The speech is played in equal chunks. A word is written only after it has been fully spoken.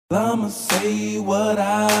I'ma say what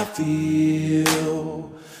I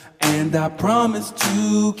feel, and I promise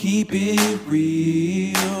to keep it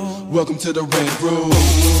real. Welcome to the Red Room.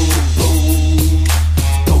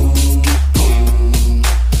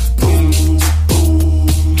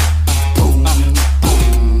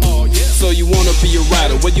 So you wanna be a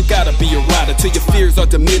rider, well you gotta be a rider till your fears are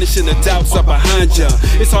diminished and the doubts are behind ya.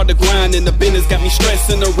 It's hard to grind and the business got me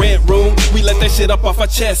stressed in the Red Room. We let that shit up off our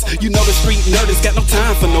chest. You know the street nerd has got no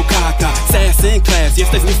time for no caca. Sass in class,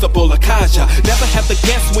 yes that's Mr. Bulakaja. Never have to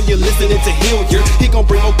guess when you're listening to Hilliard. He gon'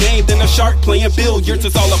 bring more game than a shark playing billiards.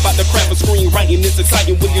 It's all about the craft of screenwriting. It's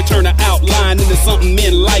exciting when you turn an outline into something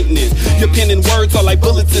enlightening. Your pen and words are like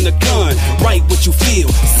bullets in a gun. Write what you feel,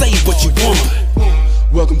 say what you want.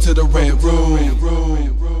 Welcome to the Red Room.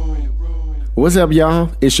 What's up,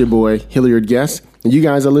 y'all? It's your boy, Hilliard Guest, and you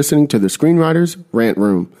guys are listening to the Screenwriters Rant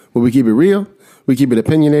Room, where we keep it real, we keep it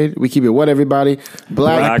opinionated, we keep it what, everybody?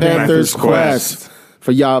 Black Panther's Quest.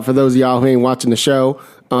 For those of y'all who ain't watching the show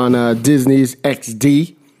on Disney's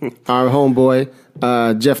XD, our homeboy,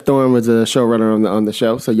 Jeff Thorne was a showrunner on the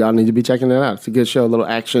show, so y'all need to be checking that out. It's a good show, a little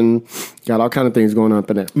action, got all kind of things going on up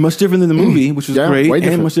in there. Much different than the movie, which is great,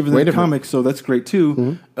 and much different than the different. comic, so that's great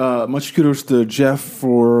too. Much kudos to Jeff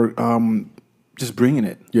for just bringing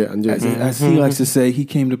it. Yeah, as he likes to say, he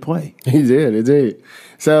came to play. He did.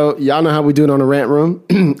 So y'all know how we do it on the Rant Room.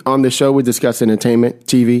 On this show, we discuss entertainment,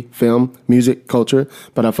 TV, film, music, culture,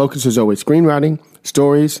 but our focus is always screenwriting,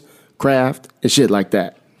 stories, craft, and shit like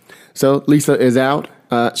that. So Lisa is out.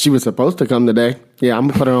 She was supposed to come today. Yeah, I'm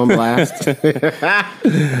going to put her on blast.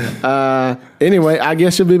 Anyway, I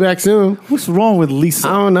guess she'll be back soon. What's wrong with Lisa?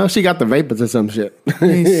 I don't know. She got the vapors or some shit.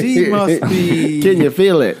 She must be. Can you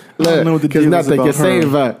feel it? I don't know what the deal is nothing about can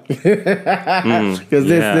save her. Because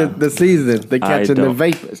this is the season. They're catching the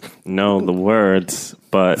vapors. Know the words,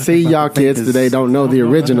 but see, y'all kids today don't know the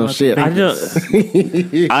original shit. I just,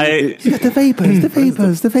 You got the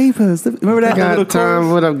vapors. Remember that got little time.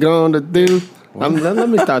 chorus? What I'm going to do? Let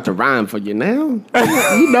me start to rhyme for you now.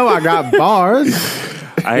 You know I got bars.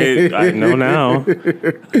 I know now.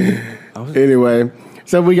 Anyway,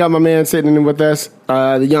 so we got my man sitting in with us,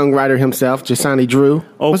 the young writer himself, Jasani Drew.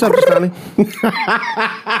 Oh, what's up, Jasani?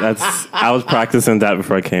 I was practicing that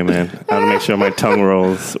before I came in. I had to make sure my tongue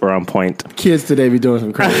rolls were on point. Kids today be doing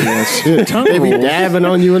some crazy ass shit. Tongue They be rolls? dabbing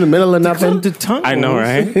on you in the middle of nothing. The tongue I know, rolls.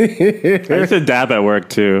 right? I used to dab at work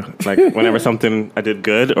too. Like whenever something I did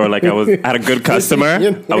good, or like I had a good customer,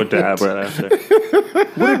 I would dab right after.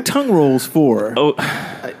 What are tongue rolls for? Oh,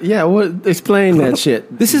 Yeah, explain that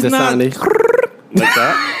shit. This is not- Dasani. like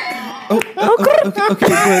that. Okay,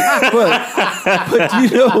 but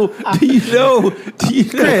do you know?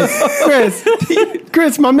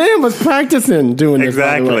 Chris, my man was practicing doing this.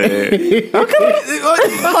 Exactly.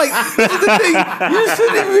 Like, this is the thing. You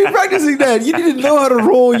shouldn't even be practicing that. You need to know how to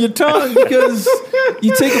roll your tongue because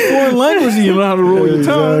you take a foreign language and you know how to roll your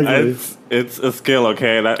tongue. It's a skill,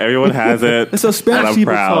 okay? That everyone has it. That's how Spanish I'm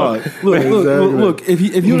people proud. talk. Look. If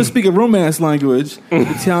you want to speak a romance language,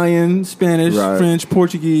 Italian, Spanish, Right. French,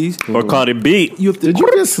 Portuguese, Or Cardi B. you have to. Did you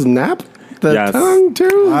just snap the Yes. tongue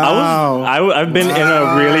too? I've been in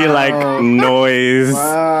a really like noise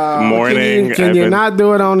morning. Can you not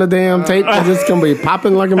do it on the damn tape? 'Cause it's gonna be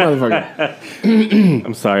popping like a motherfucker.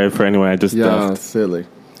 I'm sorry for anyone. I just Yeah, silly.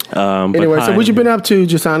 but Anyway, so hi. what you been up to,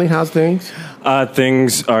 Jasani? How's things?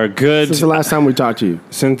 Things are good. Since the last time we talked to you.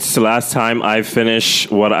 Since the last time, I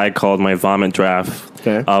finished what I called my vomit draft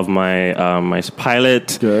Okay. of my my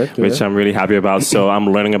pilot, Good. which I'm really happy about. So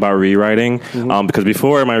I'm learning about rewriting because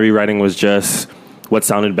before my rewriting was just what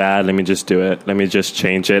sounded bad. Let me just do it. Let me just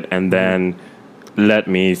change it, and then let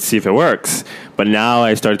me see if it works. But now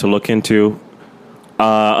I started to look into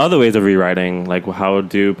other ways of rewriting, like how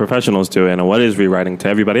do professionals do it, and what is rewriting to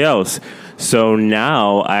everybody else. So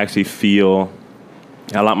now I actually feel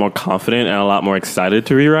a lot more confident and a lot more excited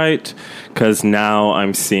to rewrite because now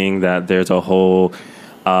I'm seeing that there's a whole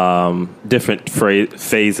different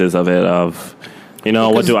phases of it. Of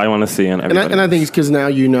what do I want to see in everybody? And I think it's because now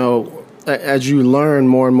as you learn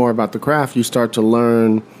more and more about the craft, you start to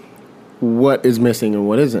learn what is missing and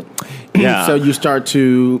what isn't. Yeah. So you start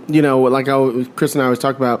to, like Chris and I always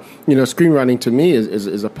talk about, screenwriting to me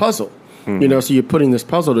is a puzzle. So you're putting this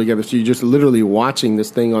puzzle together. So you're just literally watching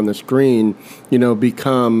this thing on the screen,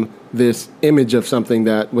 become this image of something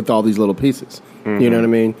that with all these little pieces. You know what I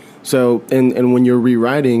mean? So, and when you're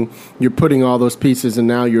rewriting, you're putting all those pieces and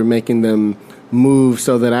now you're making them move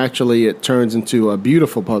so that actually it turns into a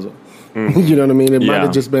beautiful puzzle. You know what I mean? It might Yeah.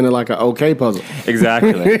 have just been like an okay puzzle.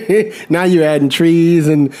 Exactly. Now you're adding trees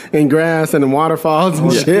and grass and waterfalls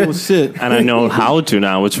and shit. Cool shit. And I know how to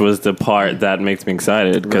now, which was the part that makes me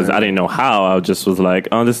excited because I didn't know how. I just was like,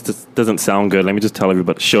 oh, this just doesn't sound good. Let me just tell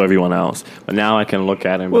everybody, show everyone else. But now I can look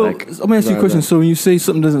at it and Well, be like, let me ask you a question. So when you say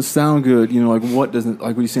something doesn't sound good, you know, like what doesn't,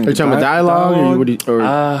 like what are you saying? Are you talking about dialogue? Or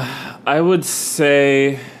I would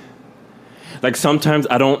say, like, sometimes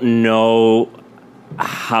I don't know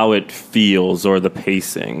how it feels or the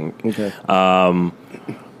pacing. Okay.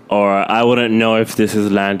 Or I wouldn't know if this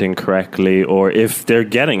is landing correctly or if they're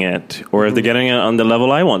getting it or if they're getting it on the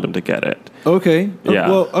level I want them to get it. Okay. Yeah.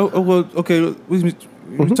 Well, okay. Let me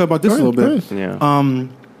talk about this a little bit. Yeah.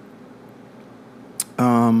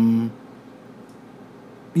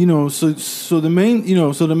 You know, so the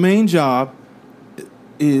main job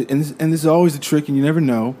is, and this is always the trick, and you never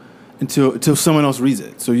know until someone else reads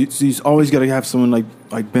it. So you always got to have someone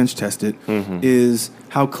like bench test it. Is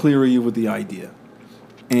how clear are you with the idea?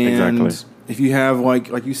 And Exactly. if you have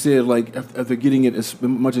like you said, like if they're getting it as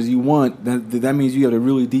much as you want, that means you have a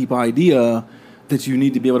really deep idea that you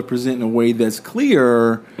need to be able to present in a way that's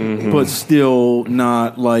clear, but still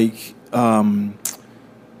not like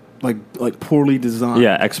poorly designed.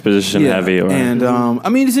 Yeah, exposition heavy. Or, And I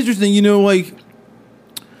mean, it's interesting, you know, like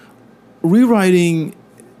rewriting.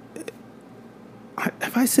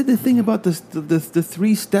 Have I said the thing about the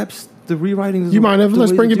 3 steps? The rewriting. You might have.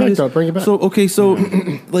 Let's bring it back, though. Bring it back. So okay, so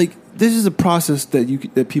like this is a process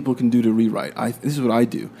that people can do to rewrite. This is what I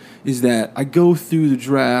do: is that I go through the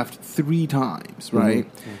draft 3 times, right?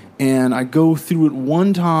 And I go through it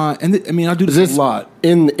one time, and I mean I do this a lot.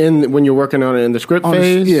 In when you're working on it in the script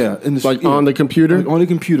phase, on the computer. On the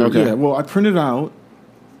computer, Okay. yeah. Well, I print it out,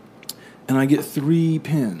 and I get 3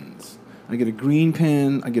 pens. I get a green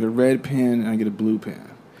pen, I get a red pen, and I get a blue pen.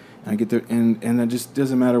 And I get there, and it just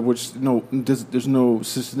doesn't matter which. There's no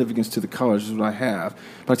significance to the colors. Is what I have.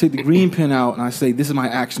 But I take the green pen out, and I say, "This is my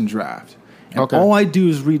action draft." And all I do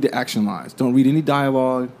is read the action lines. Don't read any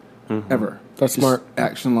dialogue ever. That's Just smart.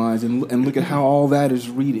 action lines, and look at how all that is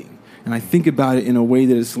reading. And I think about it in a way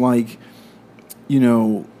that it's like, you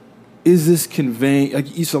know, is this conveying?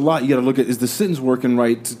 Like, it's a lot. You got to look at, is the sentence working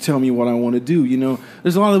right to tell me what I want to do? You know,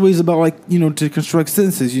 there's a lot of ways about, like, you know, to construct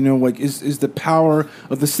sentences. You know, like is the power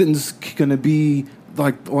of the sentence going to be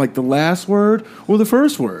like the last word or the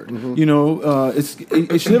first word? You know,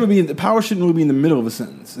 it should never be. The power shouldn't really be in the middle of a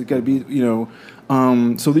sentence. It got to be, you know.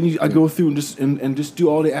 So then I go through and just do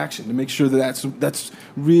all the action to make sure that's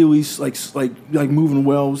really like moving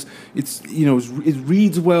well. It's, you know, it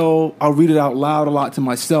reads well. I'll read it out loud a lot to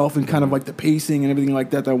myself and kind of like the pacing and everything like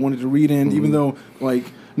that I wanted to read in, even though like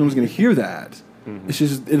no one's going to hear that. It's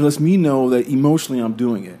just, it lets me know that emotionally I'm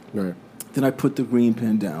doing it. Right. Then I put the green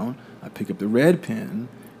pen down. I pick up the red pen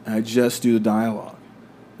and I just do the dialogue.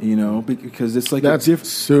 You know, because it's like that's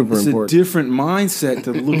super important. A different mindset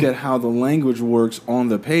to look at how the language works on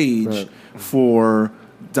the page for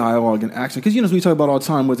dialogue and action. Because, you know, as we talk about all the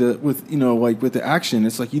time with the action,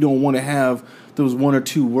 it's like you don't want to have those 1 or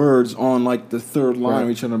 2 words on like the third line.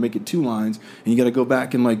 We're trying to make it 2 lines, and you got to go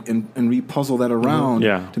back and like and repuzzle that around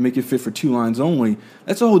to make it fit for 2 lines only.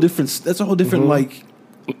 That's a whole different. That's a whole different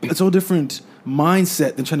That's a whole different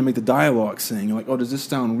mindset than trying to make the dialogue sing. You're like, oh, does this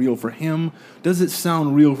sound real for him? Does it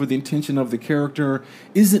sound real for the intention of the character?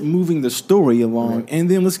 Is it moving the story along? And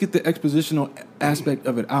then let's get the expositional aspect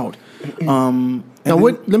of it out. Now,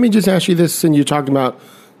 let me just ask you this, and you're talking about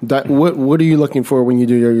what are you looking for when you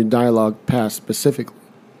do your dialogue pass specifically?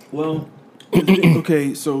 Well,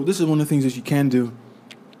 okay, so this is one of the things that you can do,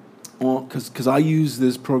 because I use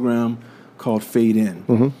this program called Fade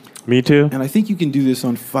In. Me too. And I think you can do this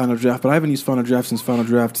on Final Draft, but I haven't used Final Draft since Final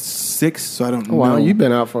Draft 6, so I don't know. Wow, you've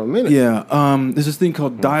been out for a minute. Yeah. There's this thing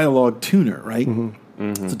called Dialogue Tuner, right?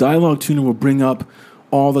 So Dialogue Tuner will bring up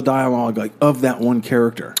all the dialogue like of that one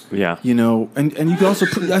character. Yeah. You know, and you can also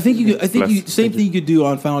put, same thing you could do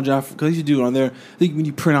on Final Draft, because you do it on there. I think when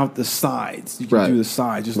you print out the sides, you can do the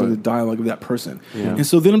sides, just like the dialogue of that person. Yeah. And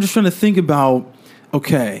so then I'm just trying to think about,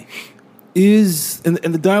 okay, and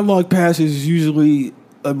the dialogue pass is usually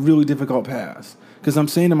a really difficult pass, because I'm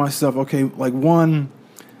saying to myself, okay, like, one,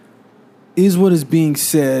 is what is being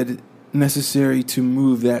said necessary to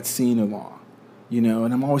move that scene along, you know?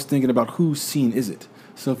 And I'm always thinking about whose scene is it.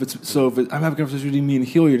 So if I'm having a conversation between me and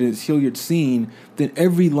Hilliard, and it's Hilliard's scene, then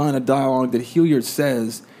every line of dialogue that Hilliard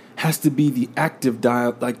says has to be the active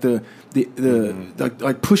dialogue, like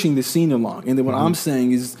like pushing the scene along. And then what I'm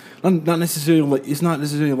saying is not necessarily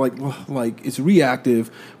like it's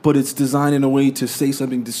reactive, but it's designed in a way to say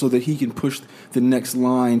something so that he can push the next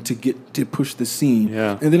line to push the scene.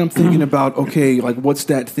 Yeah. And then I'm thinking about, okay, like what's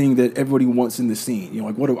that thing that everybody wants in the scene? You know,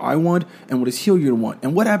 like what do I want and what does Hilliard want?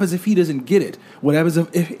 And what happens if he doesn't get it? What happens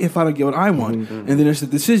if I don't get what I want? And then there's the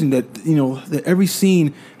decision that, you know, that every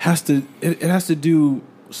scene has to do.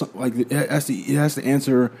 Like it has to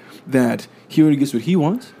answer that he already gets what he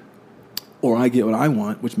wants, or I get what I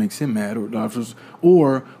want, which makes him mad,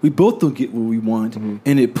 or we both don't get what we want, and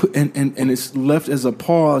it's left as a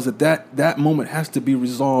pause that moment has to be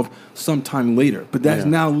resolved sometime later. But that's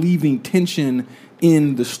now leaving tension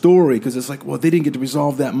in the story because it's like, well, they didn't get to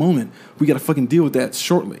resolve that moment. We got to fucking deal with that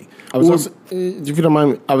shortly. If you don't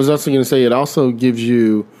mind, I was also going to say it also gives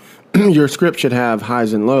you your script should have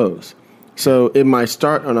highs and lows. So it might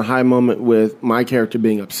start on a high moment with my character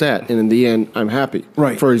being upset, and in the end, I'm happy.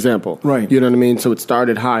 Right. For example. Right. You know what I mean? So it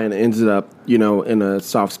started high and it ended up, you know, in a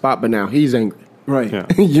soft spot, but now he's angry. Right. Yeah.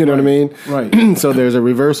 You know what I mean? Right. So there's a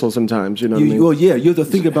reversal sometimes, you know what I mean? Well, yeah, you have to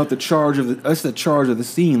think about the charge of that's the charge of the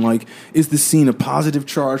scene. Like, is the scene a positive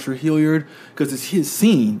charge for Hilliard? Because it's his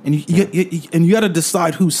scene, and you got to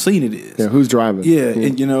decide whose scene it is. Yeah, who's driving? Yeah,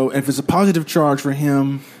 and you know, and if it's a positive charge for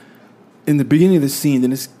him in the beginning of the scene,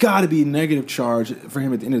 then it's got to be a negative charge for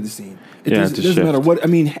him at the end of the scene. It doesn't matter what. I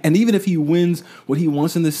mean, and even if he wins what he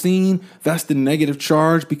wants in the scene, that's the negative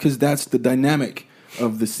charge because that's the dynamic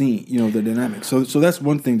of the scene. You know, the dynamic. So that's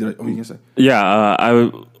one thing that you can say.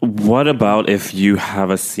 Yeah. What about if you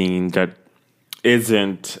have a scene that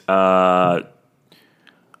isn't, I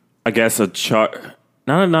guess, a charge?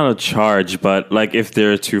 Not a charge, but like if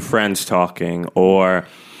there are two friends talking, or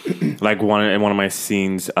like in one of my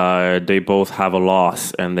scenes, they both have a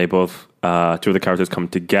loss, and they both two of the characters come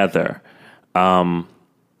together. I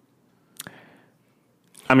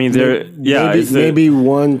mean, maybe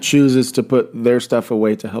one chooses to put their stuff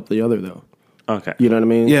away to help the other, though. Okay, you know what I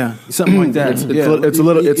mean? Yeah, something like that. It's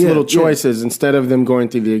little choices. Instead of them going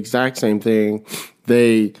through the exact same thing,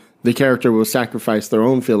 the character will sacrifice their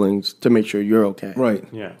own feelings to make sure you're okay. Right.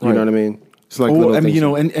 Yeah. You know what I mean? It's like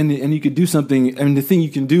and you could do something. I mean, the thing you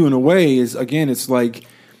can do in a way is, again, it's like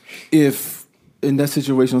if in that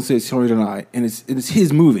situation, let's say it's Hilliard and I, and it's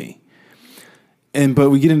his movie, but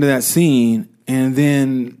we get into that scene, and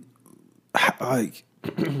then like,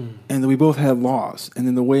 and then we both have loss, and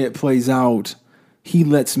then the way it plays out, he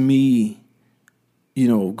lets me, you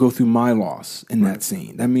know, go through my loss in that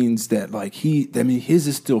scene. That means that his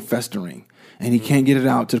is still festering. And he can't get it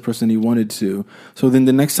out to the person he wanted to. So then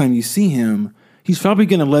the next time you see him, he's probably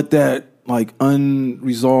going to let that like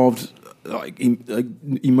unresolved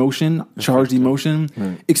emotion, charged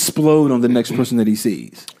emotion, explode on the next person that he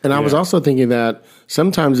sees. And I was also thinking that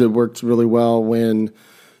sometimes it works really well when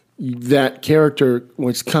that character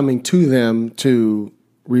was coming to them to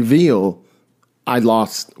reveal, I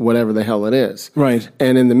lost whatever the hell it is. Right.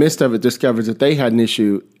 And in the midst of it, discovers that they had an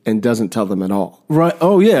issue and doesn't tell them at all. Right.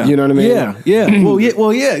 Oh, yeah. You know what I mean? Yeah. Well,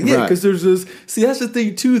 yeah. Because Right. there's this. See, that's the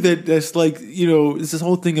thing too. That's like, you know, it's this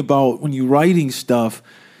whole thing about when you're writing stuff,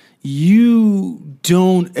 you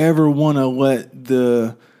don't ever want to let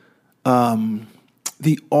the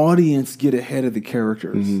audience get ahead of the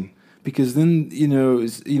characters, because then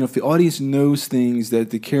if the audience knows things that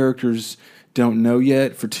the characters don't know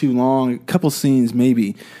yet for too long, a couple scenes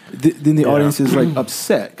maybe, then the audience is like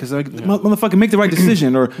upset because like motherfucker, make the right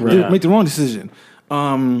decision or make the wrong decision.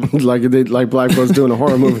 like black folks doing a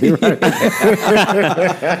horror movie, right?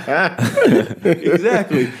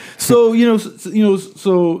 Exactly. So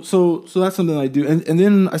so that's something I do, and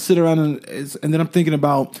then I sit around and then I'm thinking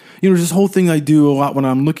about this whole thing I do a lot when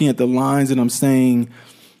I'm looking at the lines and I'm saying,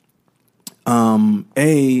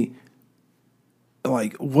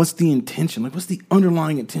 like, what's the intention? Like, what's the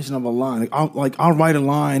underlying intention of a line? I'll write a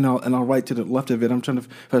line and I'll write to the left of it. I'm trying to,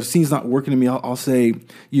 if a scene's not working to me, I'll say,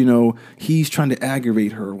 he's trying to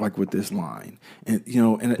aggravate her, like with this line, and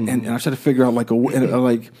and I try to figure out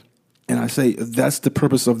and I say that's the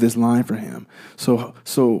purpose of this line for him. So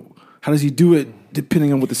how does he do it?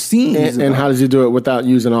 Depending on what the scene is, and how does he do it without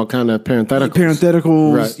using all kind of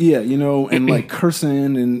parentheticals? Right. Yeah, and like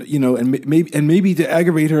cursing, and maybe to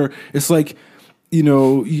aggravate her, it's like,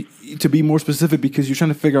 to be more specific, because you're trying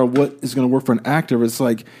to figure out what is going to work for an actor. It's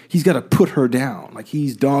like he's got to put her down, like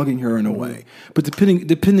he's dogging her in a way. But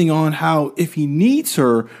depending on how, if he needs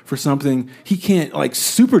her for something, he can't like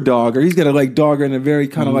super dog her. He's got to like dog her in a very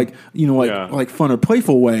kind of like like fun or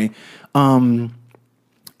playful way.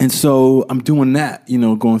 And so I'm doing that,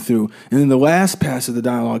 going through. And then the last pass of the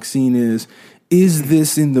dialogue scene is is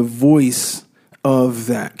this in the voice of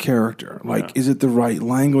that character? Like, is it the right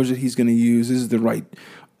language that he's going to use? Is it the right,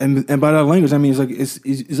 and by that language, I mean, it's like,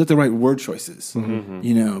 is that the right word choices?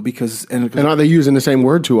 You know, because and are they using the same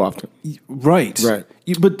word too often? Right.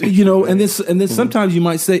 But and then sometimes you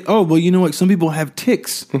might say, oh, well, like some people have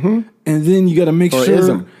tics, and then you got to make sure,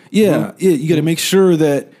 ism. you got to make sure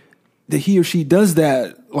that he or she does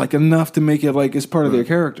that like enough to make it like it's part of their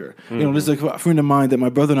character. There's like a friend of mine that my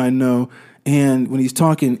brother and I know, and when he's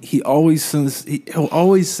talking, he'll always say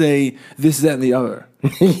this, that, and the other.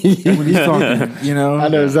 When he's talking, I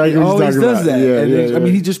know exactly he what always you're does talking about. that. I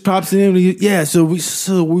mean, he just pops in. And so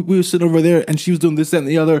we were sitting over there, and she was doing this, that, and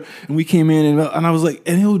the other, and we came in, and I was like,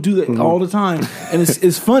 and he'll do that all the time, and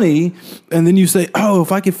it's funny. And then you say, oh,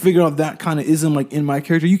 if I could figure out that kind of ism like in my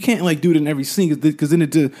character, you can't like do it in every scene because then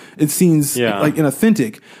it seems like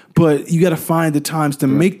inauthentic. But you got to find the times to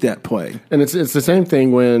make that play. And it's the same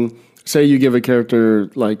thing when, say, you give a character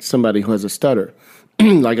like somebody who has a stutter.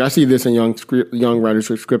 Like I see this in young writers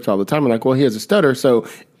with scripts all the time. I'm like, well, he has a stutter, so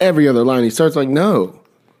every other line he starts like, no,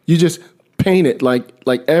 you just paint it like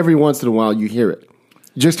every once in a while you hear it,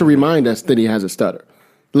 just to remind us that he has a stutter.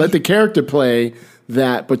 Let the character play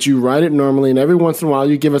that, but you write it normally, and every once in a while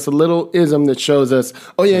you give us a little ism that shows us,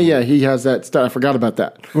 oh yeah, he has that stutter. I forgot about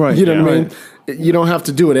that. Right. You know what I mean? You don't have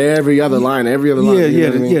to do it every other line, to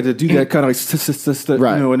do that kind of like,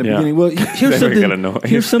 in the beginning. Well,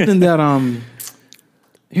 here's something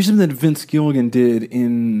that Vince Gilligan did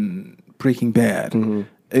in Breaking Bad,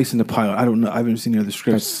 Ace in the Pilot. I don't know. I haven't seen any other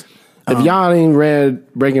scripts. If y'all ain't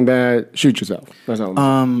read Breaking Bad, shoot yourself. That's all.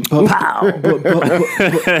 What's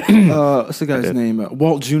the guy's name?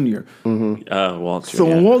 Walt Jr. Walt Jr. So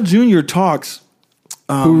when Walt Jr. talks,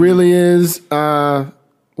 who really is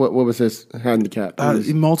what was his handicap?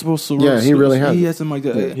 Multiple sclerosis. Yeah, he really has. He has something like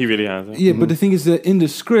that. He really has it. Yeah, but the thing is that in the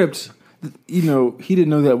script, he didn't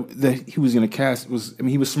know that he was going to cast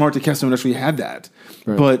he was smart to cast someone who actually had that.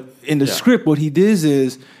 Right. But in the script, what he did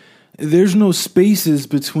is there's no spaces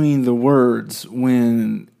between the words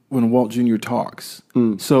when Walt Jr. talks.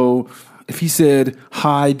 So if he said,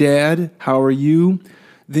 "Hi, Dad, how are you?"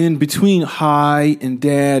 Then between "hi" and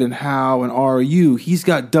 "dad" and "how" and "are you," he's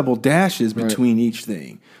got double dashes between each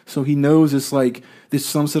thing. So he knows it's like there's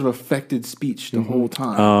some sort of affected speech the whole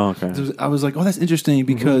time. Oh, okay. So I was like, oh, that's interesting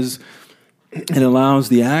because it allows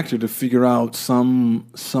the actor to figure out some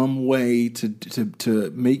way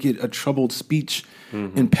to make it a troubled speech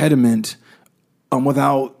impediment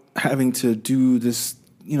without having to do this,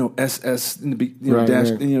 SS in the dash,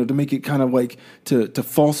 to make it kind of like to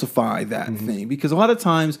falsify that thing. Because a lot of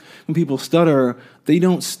times when people stutter, they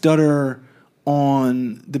don't stutter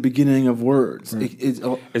on the beginning of words. Right.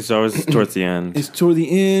 It's always towards the end. It's toward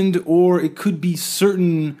the end, or it could be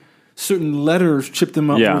certain letters trip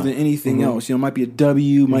them up more than anything else. It might be a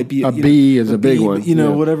W, might be a B is a big one.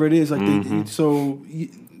 Whatever it is. Like so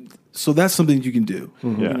that's something you can do.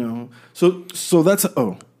 So that's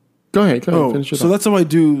Go ahead. Finish it so that's how I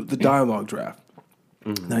do the dialogue draft.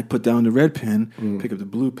 And I put down the red pen, pick up the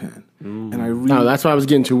blue pen, and I read. No, that's what I was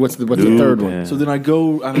getting to. What's the third one? So then I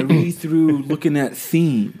go and I read through, looking at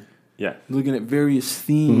theme. Yeah, looking at various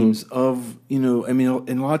themes of, and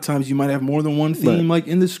a lot of times you might have more than one theme like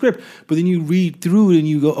in the script, but then you read through it and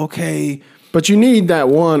you go, okay. But you need that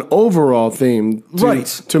one overall theme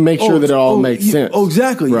to make sure that it all makes sense. Oh,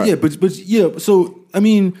 exactly. Right. Yeah, but so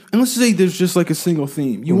and let's say there's just like a single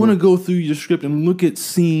theme. You want to go through your script and look at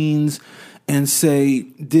scenes and say,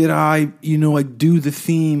 did I, do the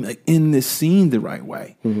theme in this scene the right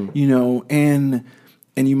way?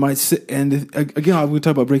 And you might sit, and again, I'm going to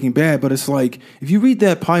talk about Breaking Bad, but it's like, if you read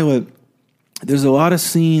that pilot, there's a lot of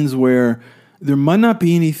scenes where there might not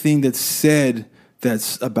be anything that's said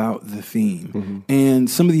that's about the theme. And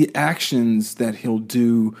some of the actions that he'll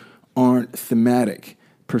do aren't thematic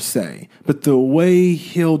per se, but the way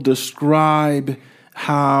he'll describe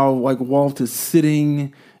how like Walt is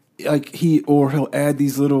sitting, like he'll add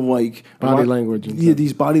these little like body language,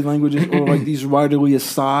 these body languages, or like these writerly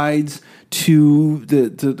asides to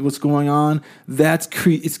the what's going on. That's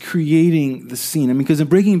it's creating the scene. Because in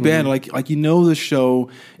Breaking Bad, the show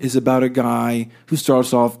is about a guy who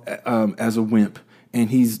starts off as a wimp, and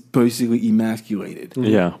he's basically emasculated.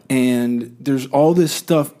 Yeah, and there's all this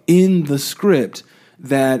stuff in the script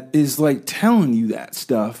that is like telling you that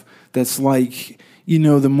stuff. That's like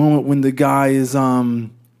the moment when the guy is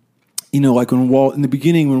like when Walt in the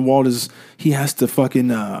beginning, when Walt he has to fucking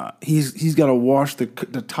he's got to wash the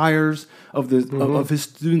tires of of his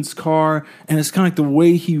student's car, and it's kind of like the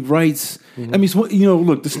way he writes. I mean,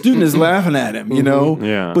 look, the student is laughing at him,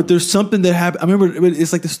 but there's something that happened. I remember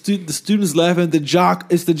it's like the student is laughing at the jock.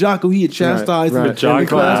 It's the jock who he had chastised in the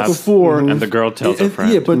class before, and the girl tells her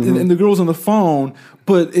friend. Yeah, but and the girl's on the phone,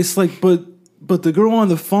 but it's like, But the girl on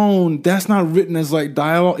the phone, that's not written as like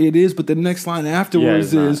dialogue. It is, but the next line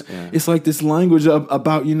afterwards it's like this language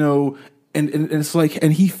about, and it's like,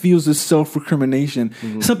 and he feels this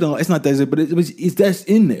self-recrimination. Something like, it's not that, but it's that's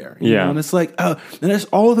in there. You know? And it's like, and that's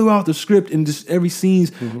all throughout the script and just every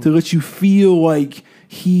scenes to let you feel like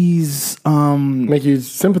he's make you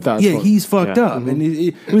sympathize. Yeah, he's fucked up, and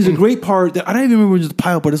it was a great part that I don't even remember just the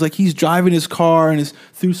pilot, but it's like he's driving his car and it's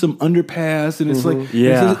through some underpass, and it's like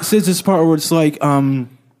it says this part where it's like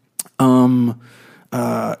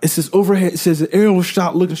it says overhead. It says an aerial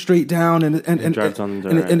shot looking straight down, and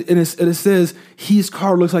it says his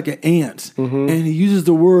car looks like an ant, and he uses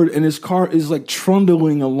the word, and his car is like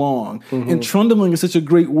trundling along, and trundling is such a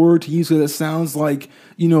great word to use because it sounds like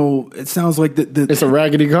it sounds like the it's a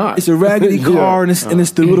raggedy car. It's a raggedy car, and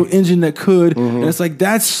it's the little engine that could, and it's like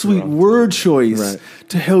that's sweet word choice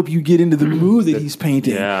to help you get into the mood that he's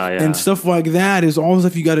painting, and stuff like that is all the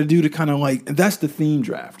stuff you got to do to kind of like that's the theme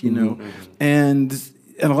draft, and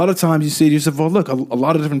a lot of times you say to yourself, well, look, a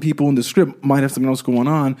lot of different people in the script might have something else going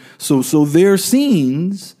on, so their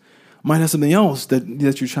scenes might have something else that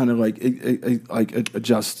you're trying to like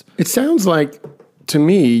adjust. It sounds like to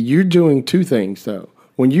me you're doing two things though.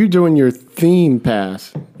 When you're doing your theme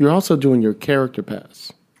pass, you're also doing your character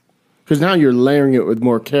pass. Because now you're layering it with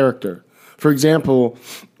more character. For example,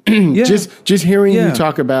 just hearing you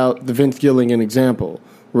talk about the Vince Gilligan example,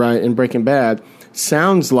 right, in Breaking Bad,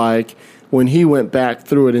 sounds like when he went back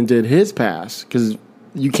through it and did his pass, because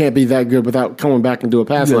you can't be that good without coming back and do a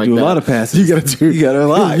pass like that. You got to do a lot of passes. You got to a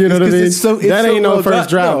lot. You know what I mean? That ain't no first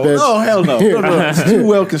draft. No, hell no. It's too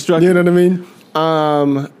well constructed. You know what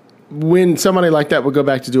I mean? When somebody like that would go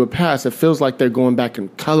back to do a pass, it feels like they're going back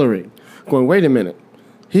and coloring. Going, wait a minute.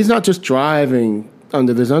 He's not just driving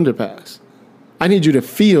under this underpass. I need you to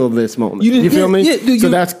feel this moment. You feel me? So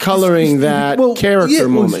that's coloring that character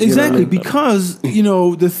moment. Exactly, because,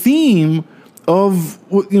 the theme of,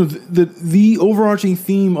 the overarching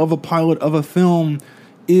theme of a pilot of a film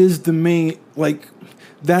is the main, like,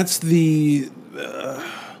 that's the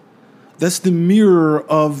mirror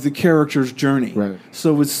of the character's journey. Right.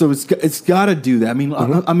 So it's got to do that. I mean,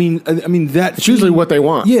 I mean that. It's usually what they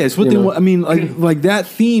want. Yeah, it's what they want. I mean, like that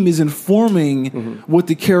theme is informing what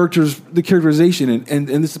the characterization, and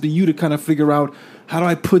this is for you to kind of figure out how do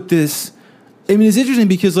I put this. I mean, it's interesting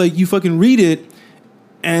because like you fucking read it,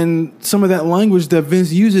 and some of that language that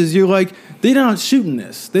Vince uses, you're like, they're not shooting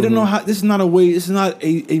this. They don't know how. This is not a way. This is not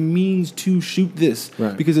a means to shoot this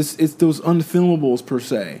because it's those unfilmables per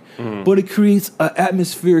se. But it creates an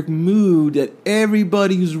atmospheric mood that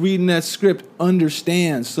everybody who's reading that script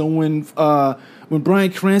understands. So when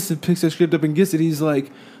Bryan Cranston picks that script up and gets it, he's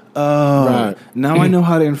like, now I know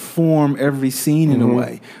how to inform every scene in a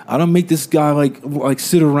way. I don't make this guy like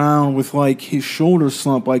sit around with like his shoulders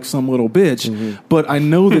slump like some little bitch, but I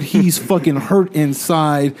know that he's fucking hurt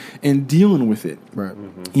inside and dealing with it. Right.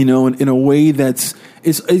 In a way that's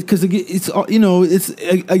it's because it's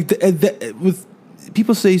with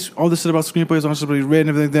people say all this shit about screenplays aren't supposed to be read and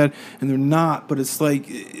everything like that, and they're not. But it's like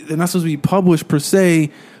they're not supposed to be published per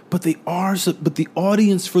se. But they are. But the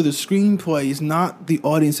audience for the screenplay is not the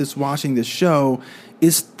audience that's watching the show.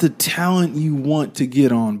 It's the talent you want to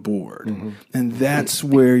get on board, and that's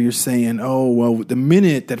where you're saying, "Oh, well, the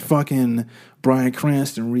minute that fucking Bryan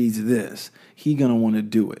Cranston reads this, he gonna want to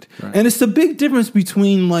do it." Right. And it's the big difference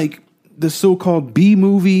between like the so-called B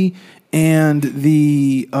movie and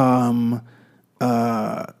the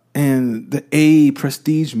A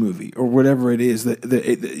prestige movie or whatever it is,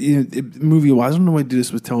 the movie wise. I don't know why I do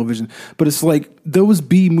this with television, but it's like those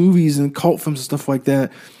B movies and cult films and stuff like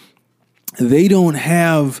that. They don't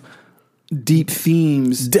have deep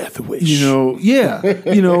themes. Death Wish. I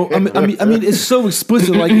mean, it's so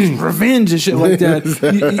explicit, like it's revenge and shit like that.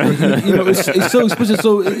 It's so explicit.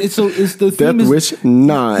 So it's the theme Death Wish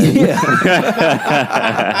 9. Yeah,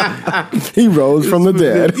 he rose from the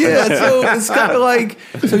dead. Yeah, so it's kind of like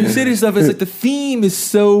you say this stuff. It's like the theme is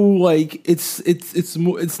so like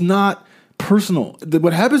it's not personal.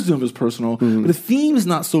 What happens to him is personal, but the theme is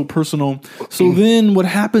not so personal. So then what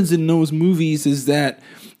happens in those movies is that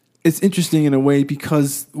it's interesting in a way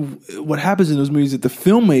because what happens in those movies is that the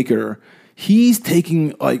filmmaker, he's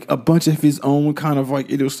taking like a bunch of his own kind of like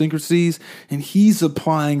idiosyncrasies and he's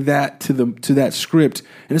applying that to that script,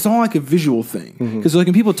 and it's all like a visual thing. Because like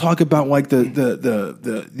when people talk about like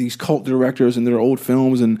these cult directors and their old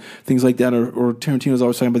films and things like that, or Tarantino's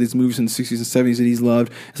always talking about these movies in the 60s and 70s that he's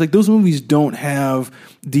loved, it's like those movies don't have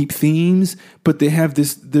deep themes, but they have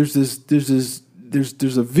this.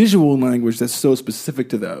 There's a visual language that's so specific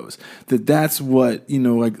to those that's what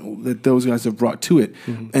like that those guys have brought to it,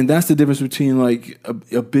 and that's the difference between like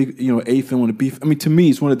a big A film and a B. I mean, to me,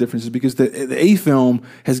 it's one of the differences because the A film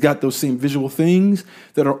has got those same visual things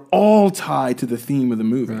that are all tied to the theme of the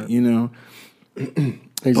movie. Right.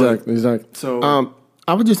 Exactly. So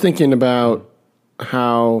I was just thinking about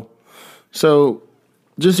how. So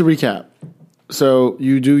just to recap, so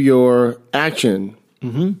you do your action.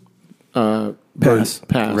 Pass.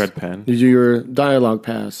 Red pen. You do your dialogue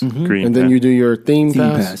pass. Green and then pen. you do your theme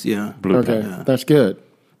pass. Yeah. Blue Okay, pen. that's good.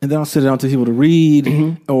 And then I'll sit it down to people to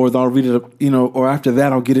read, or I'll read it, or after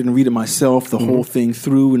that I'll get it and read it myself, the whole thing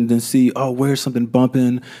through, and then see, where's something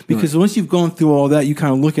bumping? Because once you've gone through all that, you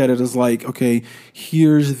kind of look at it as like, okay,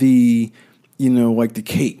 here's the, like the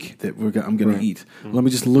cake that I'm going to eat. Let me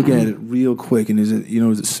just look at it real quick, and does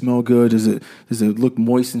it smell good? Does it look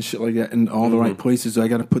moist and shit like that in all the right places? I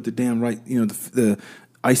got to put the damn right, the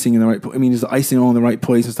icing in the right place. I mean, is the icing all in the right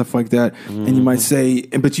place and stuff like that? And you might say,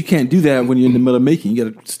 but you can't do that when you're in the middle of making.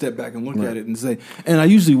 You got to step back and look at it and say. And I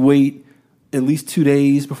usually wait at least 2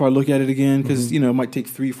 days before I look at it again because it might take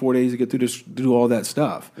 3-4 days to get through do all that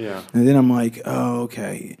stuff. Yeah. And then I'm like, oh,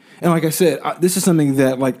 okay. And like I said, this is something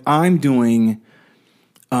that like I'm doing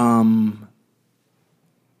from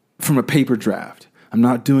a paper draft. I'm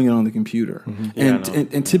not doing it on the computer.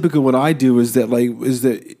 And typically what I do is that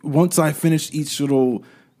once I finish each little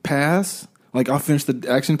pass, like I'll finish the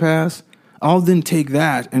action pass, I'll then take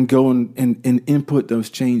that and go and input those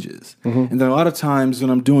changes. And then a lot of times when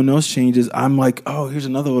I'm doing those changes, I'm like, oh, here's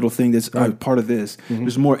another little thing that's part of this.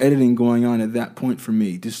 There's more editing going on at that point for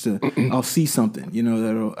me. Just I'll see something,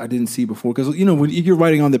 that I didn't see before. Because, when you're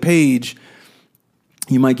writing on the page,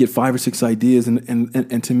 you might get 5 or 6 ideas,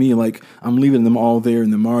 and to me, like I'm leaving them all there in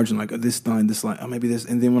the margin, like this line, maybe this,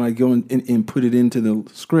 and then when I go and put it into the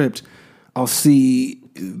script, I'll see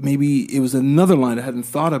maybe it was another line I hadn't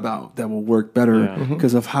thought about that will work better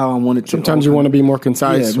because of how I want it to. Sometimes you want to be more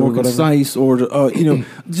concise, or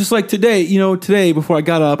just like today. Today before I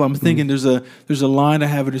got up, I'm thinking there's a line I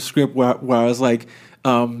have in the script where I was like,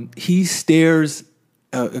 he stares.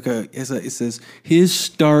 It says his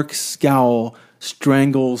stark scowl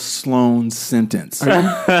strangles Sloane's sentence.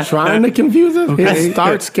 Trying to confuse us? Okay. His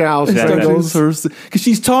stark scowl strangles her. Because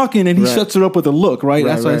she's talking and he shuts her up with a look, right?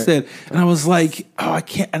 That's what I said. And I was like, I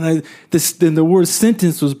can't. And then the word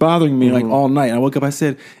sentence was bothering me like all night. And I woke up, I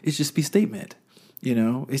said, it's just be statement.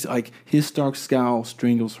 It's like his stark scowl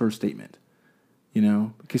strangles her statement.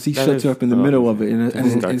 Because he shuts her up in the middle of it. And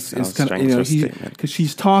it's kind of, because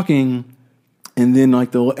she's talking and then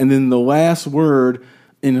the last word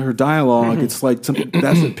in her dialogue, it's like something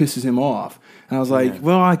that's what pisses him off. And I was like,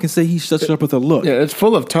 well, I can say he shuts her up with a look. Yeah, it's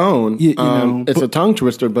full of tone. It's a tongue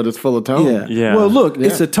twister, but it's full of tone. Yeah. Well, look,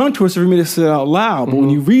 it's a tongue twister for me to say it out loud, but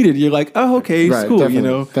when you read it, you're like, oh, okay, it's cool,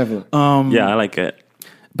 Definitely. I like it.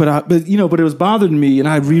 But it was bothering me, and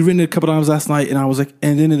I had rewritten it a couple times last night, and I was like,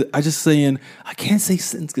 and then I just saying, I can't say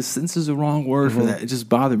sentence because sentence is the wrong word for that. It just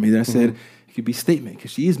bothered me. Then I said it could be statement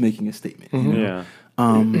because she is making a statement. Yeah.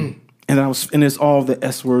 And it's all the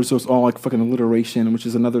S words, so it's all like fucking alliteration, which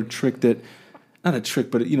is another trick not a trick,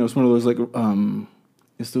 but it's one of those like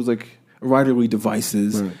it's those like writerly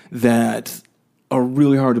devices that are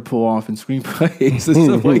really hard to pull off in screenplays and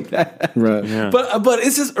stuff like that. Right. Yeah. But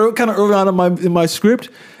it's just kind of early on in my script,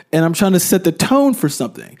 and I'm trying to set the tone for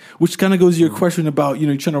something, which kind of goes to your question about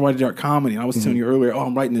you're trying to write a dark comedy. And I was telling you earlier,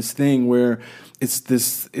 I'm writing this thing where it's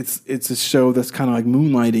a show that's kind of like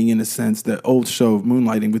Moonlighting in a sense, the old show of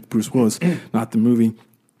Moonlighting with Bruce Willis, not the movie.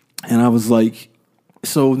 And I was like,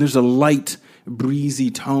 so there's a light, breezy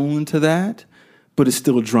tone to that, but it's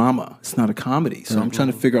still a drama. It's not a comedy. So I'm trying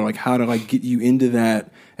to figure out like how to get you into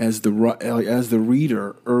that as the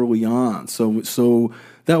reader early on. So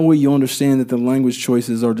that way you understand that the language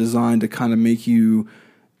choices are designed to kind of make you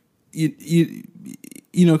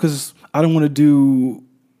because I don't want to do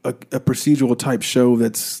a procedural type show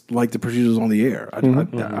that's like the procedurals on the air.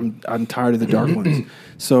 I'm tired of the dark ones.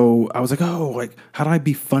 So I was like, how do I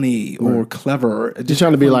be funny or clever? Just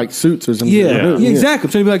trying to be like Suits or something. Yeah, exactly.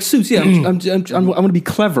 I'm trying to be like Suits. Yeah, I'm going to be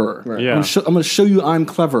clever. Right. Yeah. I'm going to show you I'm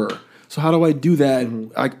clever. So how do I do that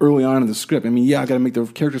like early on in the script? I mean, yeah, I got to make the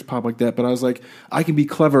characters pop like that, but I was like, I can be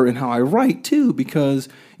clever in how I write too, because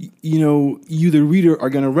you the reader are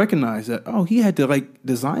going to recognize that. Oh, he had to like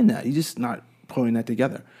design that. He's just not pulling that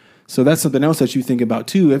together. So that's something else that you think about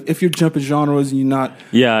too. If you're jumping genres and you're not,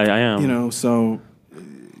 yeah, I am. So.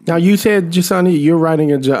 Now you said, Jasani, you're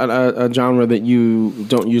writing a genre that you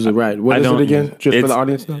don't usually write. What is it again? Just for the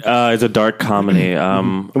audience? It's a dark comedy.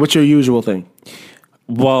 What's your usual thing?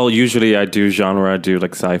 Well, usually I do genre. I do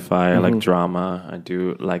like sci-fi. I like drama. I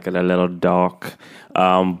do like a little dark.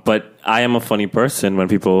 But I am a funny person when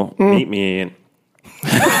people meet me.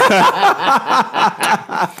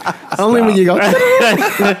 Only when you go.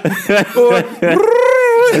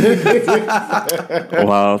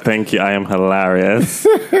 Well, thank you. I am hilarious.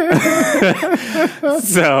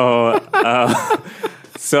 So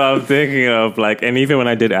I'm thinking of like, and even when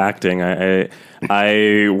I did acting,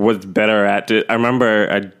 I was better at it. I remember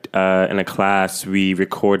in a class we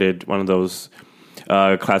recorded one of those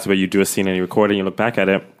classes where you do a scene and you record it and you look back at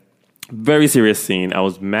it. Very serious scene. I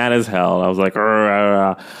was mad as hell. I was like,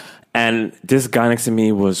 and this guy next to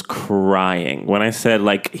me was crying. When I said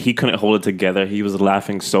like he couldn't hold it together, he was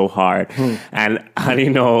laughing so hard, and I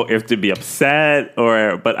didn't know if to be upset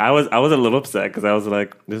but I was a little upset because I was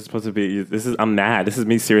like, I'm mad. This is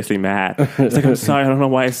me seriously mad. It's like, I'm sorry, I don't know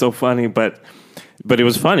why it's so funny, but it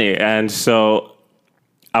was funny, and so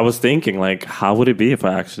I was thinking like, how would it be if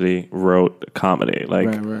I actually wrote a comedy? Like.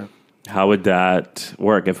 Right. How would that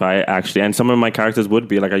work if I actually... And some of my characters would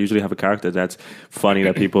be... Like, I usually have a character that's funny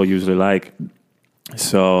that people usually like.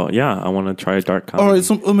 So, yeah, I want to try a dark comedy. All right,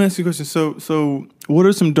 so let me ask you a question. So what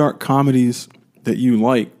are some dark comedies that you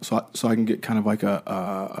like? So I can get kind of like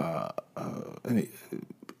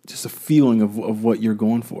just a feeling of what you're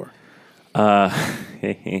going for.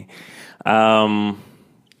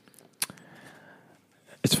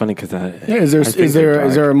 It's funny because is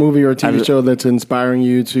there a movie or a TV show that's inspiring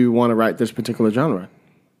you to want to write this particular genre?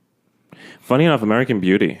 Funny enough, American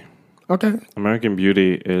Beauty. Okay, American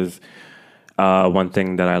Beauty is one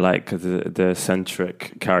thing that I like because the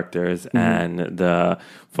eccentric characters and the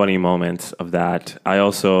funny moments of that. I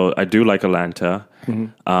do like Atlanta.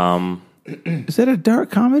 Is that a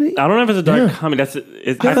dark comedy? I don't know if it's a dark comedy. I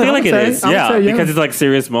feel like it is. Yeah, because it's like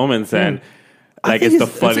serious moments and like it's the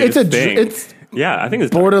funniest thing. Yeah, I think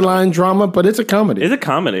it's borderline drama, but it's a comedy. It's a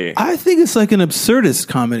comedy. I think it's like an absurdist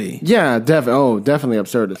comedy. Yeah, definitely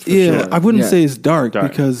absurdist. For sure. I wouldn't say it's dark.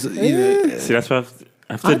 Because see, that's what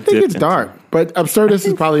I think it's dark, but absurdist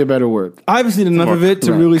is probably a better word. I haven't seen enough of it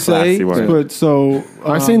to really say, but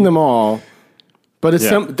I've seen them all. But it's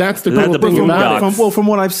that's the cool thing about it. From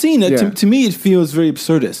what I've seen, to me it feels very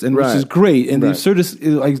absurdist, and which is great. And the absurdist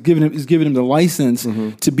is giving him the license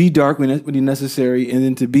to be dark when necessary, and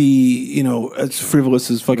then to be as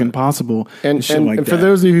frivolous as fucking possible. And for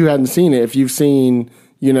those of you who hadn't seen it, if you've seen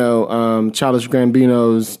Childish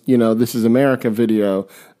Gambino's This Is America video,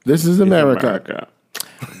 This is America.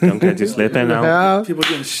 Don't get you slipping now. People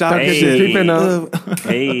getting shot. Hey. Hey.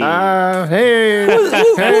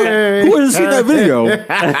 Who hasn't seen that video?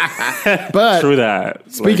 But true that.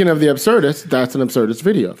 Speaking of the absurdist, that's an absurdist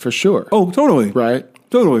video for sure. Oh, totally. Right?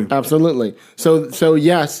 Totally. Absolutely. So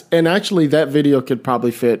yes, and actually that video could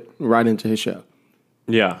probably fit right into his show.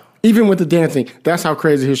 Yeah. Even with the dancing, that's how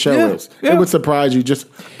crazy his show is. Yeah. It would surprise you just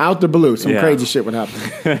out the blue. Some crazy shit would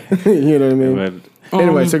happen. You know what I mean?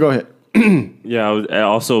 Anyway, so go ahead. Yeah,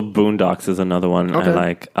 also Boondocks is another one I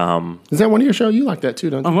like. Is that one of your shows? You like that too,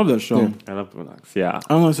 don't you? I love that show. Yeah. I love Boondocks, yeah. I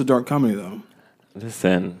don't know if it's a dark comedy, though.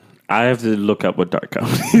 Listen, I have to look up what dark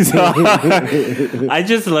comedies are. I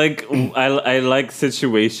just like, I like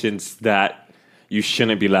situations that you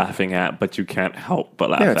shouldn't be laughing at, but you can't help but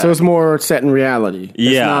laugh at. Yeah, so it's more set in reality.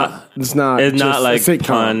 It's not like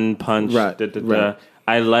punch. Right.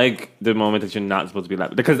 I like the moment that you're not supposed to be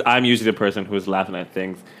laughing, because I'm usually the person who is laughing at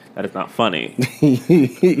things that is not funny.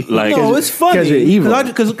 Like, no, it's funny because you're evil.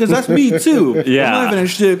 Because that's me too. Yeah, I'm laughing at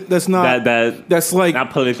shit that's not that's like not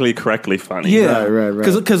politically correctly funny. Yeah, right.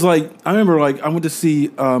 Because like I remember like I went to see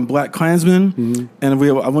Black Klansman, and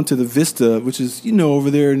I went to the Vista, which is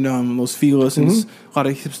over there in Los Feliz, and it's a lot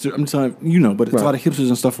of hipsters. I'm telling you, but it's a lot of hipsters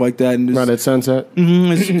and stuff like that. And right at Sunset.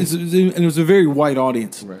 And it was a very white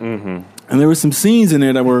audience. Right. And there were some scenes in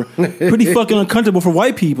there that were pretty fucking uncomfortable for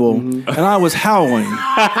white people, and I was howling.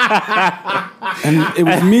 And it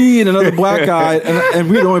was me and another black guy, and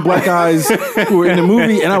we were the only black guys who were in the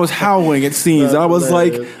movie, and I was howling at scenes. I was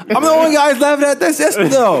like, I'm the only guy laughing at this. Yes,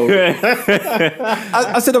 no.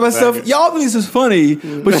 I said to myself, y'all think this is funny,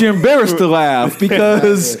 but you're embarrassed to laugh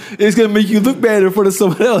because it's going to make you look bad in front of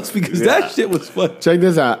someone else because that shit was funny. Check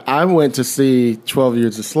this out. I went to see 12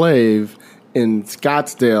 Years a Slave in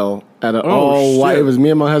Scottsdale at an all-white. It was me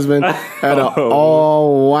and my husband at an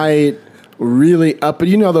all-white, really up.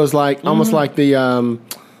 You know those like almost like the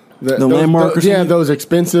landmark. Those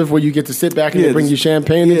expensive where you get to sit back and they bring you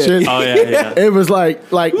champagne and shit. Oh yeah. It was like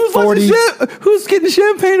 40. Who's getting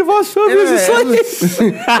champagne of us?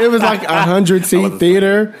 It was like 100-seat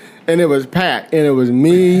theater, and it was packed, and it was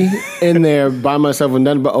me in there by myself with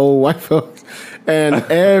nothing but old white folks, and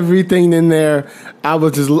everything in there. I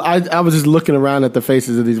was just looking around at the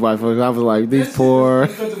faces of these white folks. I was like, these poor.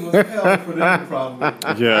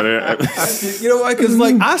 Yeah, you know why? Because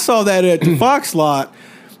like I saw that at the Fox lot,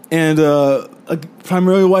 and a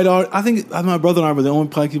primarily white audience. I think my brother and I were the only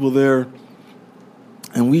black people there,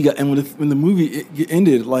 and when the movie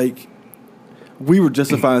ended, like we were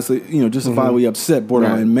justifiably upset,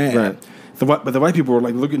 borderline mad. Right. But the white people were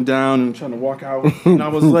like looking down and trying to walk out, and I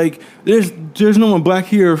was like, "There's no one black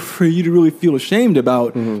here for you to really feel ashamed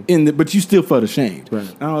about." But you still felt ashamed, right.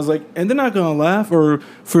 And I was like, and they're not gonna laugh or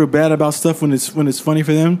feel bad about stuff when it's funny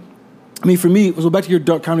for them. I mean, for me, so back to your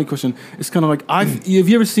dark comedy question, it's kind of like have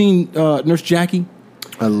you ever seen Nurse Jackie?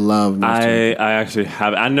 I love Nurse Jackie. I actually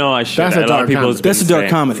have. I know I should. That's a dark comedy. That's a dark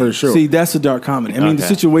comedy for sure. See, that's a dark comedy. I mean, the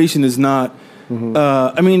situation is not.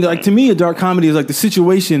 I mean, like to me, a dark comedy is like the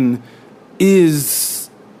situation is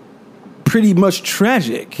pretty much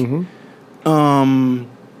tragic. Even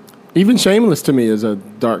Shameless to me is a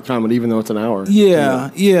dark comedy, even though it's an hour. Yeah.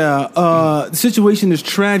 The situation is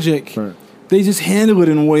tragic. Right. They just handle it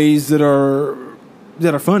in ways that are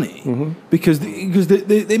funny because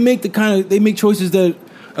they make they make choices that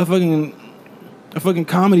a fucking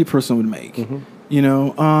comedy person would make. You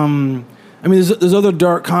know, I mean, there's other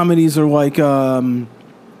dark comedies or like.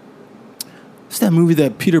 What's that movie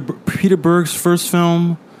that Peter Berg's first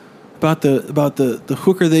film about the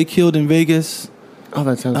hooker they killed in Vegas? Oh,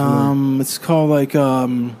 that sounds familiar. It's called like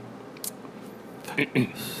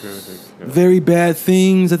Very Bad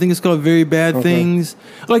Things. I think it's called Very Bad Things.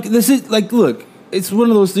 Like this is like look, it's one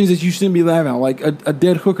of those things that you shouldn't be laughing at. Like a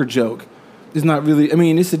dead hooker joke is not really. I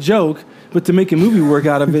mean, it's a joke. But to make a movie work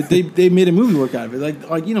out of it, they made a movie work out of it. Like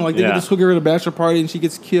they get this hooker at a bachelor party and she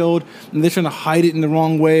gets killed, and they're trying to hide it in the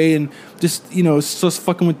wrong way, and just it's just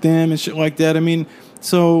fucking with them and shit like that. I mean,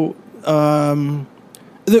 so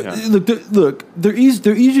look, they're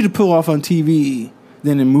easier to pull off on TV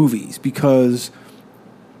than in movies because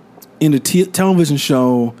in a television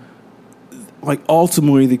show, like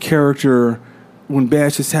ultimately the character when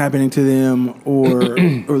bad shit's happening to them or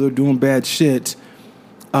they're doing bad shit.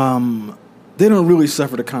 They don't really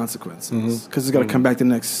suffer the consequences because it's got to come back the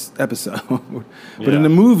next episode. But in the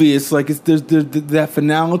movie, it's like there's that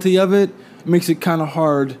finality of it makes it kind of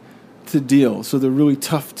hard to deal. So they're really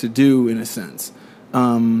tough to do in a sense. So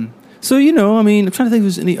I mean, I'm trying to think if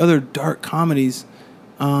there's any other dark comedies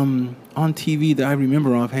on TV that I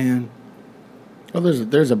remember offhand. Well,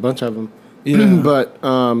 there's a bunch of them. Yeah, but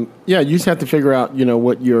you just have to figure out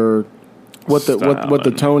what the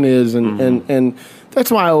tone is and that's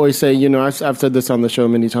why I always say, I've said this on the show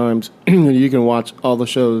many times. You can watch all the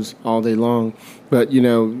shows all day long, but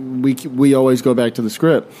we always go back to the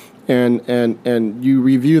script and you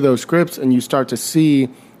review those scripts and you start to see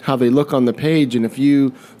how they look on the page. And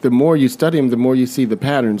the more you study them, the more you see the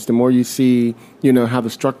patterns, the more you see, how the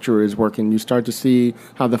structure is working. You start to see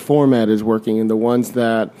how the format is working and the ones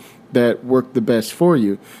that work the best for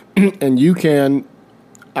you. And you can,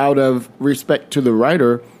 out of respect to the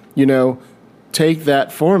writer, take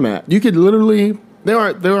that format. You could literally there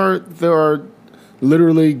are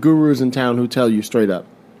literally gurus in town who tell you straight up,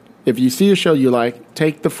 if you see a show you like,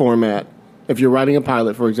 take the format. If you're writing a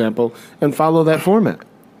pilot, for example, and follow that format.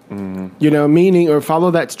 Meaning, or follow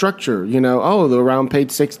that structure. Around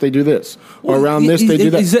page 6 they do this, or around this they do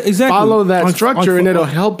that. Exactly. Follow that structure, and it'll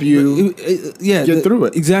help you get through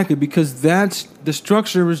it. Exactly, because that's the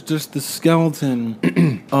structure is just the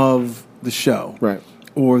skeleton of the show, right,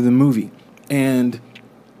 or the movie. And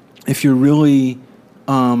if you're really,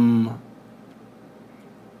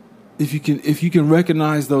 if you can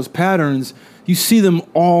recognize those patterns, you see them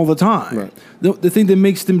all the time. Right. The thing that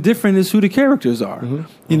makes them different is who the characters are.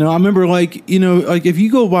 I remember like if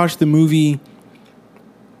you go watch the movie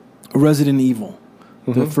Resident Evil,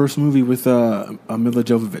 the first movie with Mila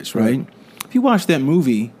Jovovich, right? if you watch that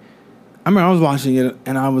movie, I remember I was watching it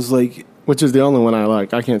and I was like, which is the only one I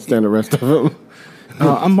like. I can't stand the rest of them.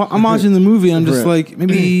 I'm watching the movie and I'm just Right. like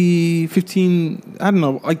maybe 15. I don't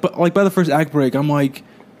know. Like by the first act break, I'm like,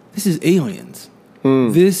 this is Aliens.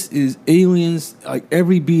 This is Aliens. Like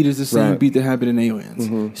every beat is the same Right. beat that happened in Aliens.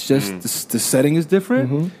 It's just the setting is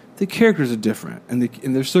different. The characters are different, and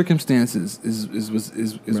their circumstances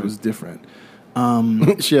was different.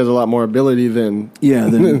 She has a lot more ability than Yeah,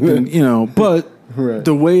 than but Right.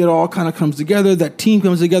 the way it all kind of comes together, that team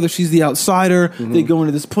comes together. She's the outsider. They go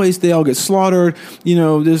into this place. They all get slaughtered. They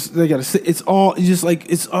got to. It's all just like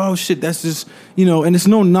it's oh shit. That's just and it's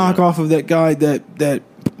no knockoff of that guy that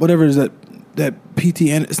whatever is that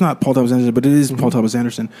PT. And it's not Paul Thomas Anderson, but it is Paul Thomas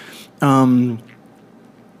Anderson.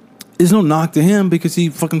 There's no knock to him because he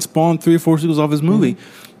fucking spawned 3 or 4 sequels off his movie,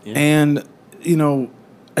 and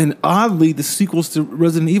and oddly the sequels to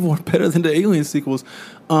Resident Evil are better than the Alien sequels.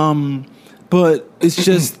 But it's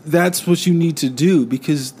just that's what you need to do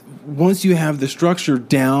because once you have the structure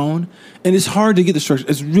down, and it's hard to get the structure.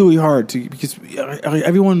 It's really hard to because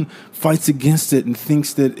everyone fights against it and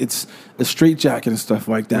thinks that it's a straitjacket and stuff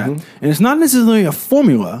like that. And it's not necessarily a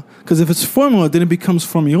formula because if it's formula, then it becomes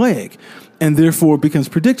formulaic. And therefore it becomes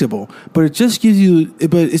predictable. But it just gives you,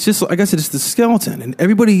 but it's just, like I said, it's the skeleton. And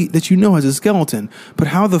everybody that you know has a skeleton. But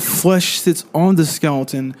how the flesh sits on the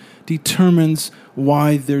skeleton determines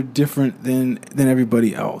why they're different than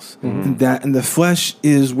everybody else. And the flesh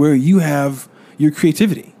is where you have your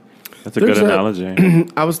creativity. That's a good analogy.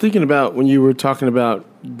 I was thinking about when you were talking about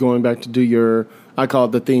going back to do your, I call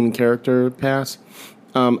it the theme and character pass.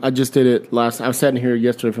 I just did it I was sitting here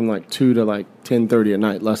yesterday from like 2 to like 10:30 at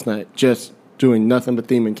night last night, just doing nothing but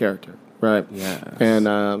theme and character, right? Yes.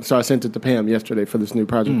 And so I sent it to Pam yesterday for this new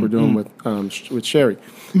project we're doing with Sherry.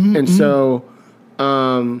 And so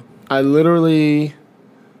I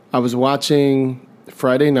was watching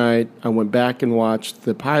Friday night. I went back and watched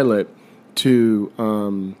the pilot to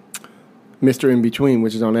Mr. In Between,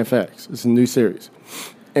 which is on FX. It's a new series,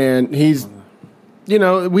 and he's.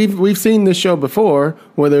 We've seen this show before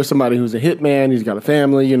where there's somebody who's a hitman, he's got a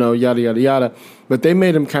family, yada, yada, yada. But they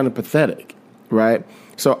made him kind of pathetic, right?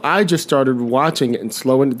 So I just started watching it and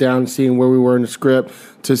slowing it down, seeing where we were in the script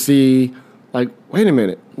to see, like, wait a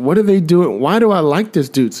minute, what are they doing? Why do I like this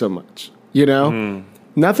dude so much?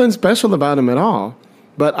 Nothing special about him at all.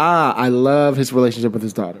 But I love his relationship with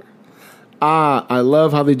his daughter. I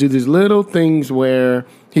love how they do these little things where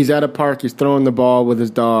he's at a park, he's throwing the ball with his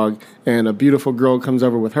dog, and a beautiful girl comes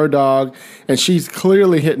over with her dog, and she's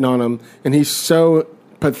clearly hitting on him, and he's so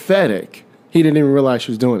pathetic, he didn't even realize she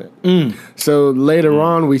was doing it. So later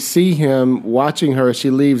on, we see him watching her as she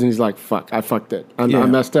leaves, and he's like, fuck, I fucked it. I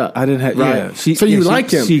messed up. I didn't have, right? She, so you like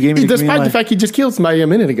him, she gave me despite the fact he just killed somebody a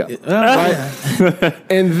minute ago. Right?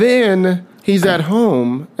 And then he's at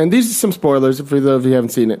home, and these are some spoilers for those of you who haven't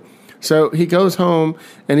seen it. So he goes home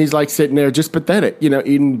and he's like sitting there just pathetic,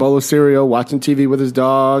 eating a bowl of cereal, watching TV with his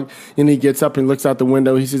dog. And he gets up and looks out the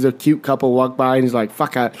window. He sees a cute couple walk by and he's like,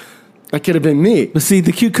 fuck, that could have been me. But see,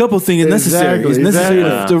 the cute couple thing is necessary. It's necessary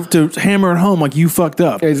to hammer it home like you fucked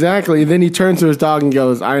up. Exactly. Then he turns to his dog and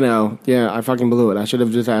goes, I know. Yeah, I fucking blew it. I should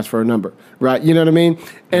have just asked for a number. Right? You know what I mean?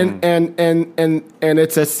 And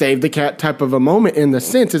it's a save the cat type of a moment in the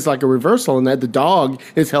sense it's like a reversal in that the dog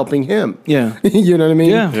is helping him. Yeah. You know what I mean?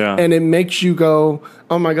 Yeah. And it makes you go,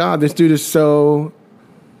 oh my God, this dude is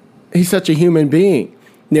he's such a human being.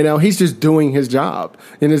 He's just doing his job,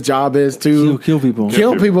 and his job is to kill people.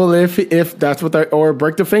 Kill people if that's what or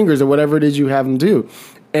break their fingers or whatever it is you have them do.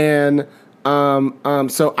 And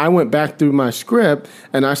so I went back through my script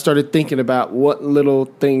and I started thinking about what little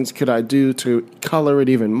things could I do to color it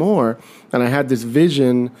even more. And I had this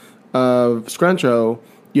vision of Scruncho,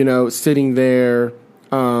 sitting there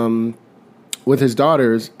with his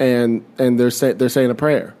daughters, and they're saying a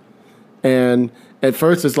prayer, and at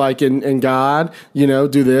first it's like in God,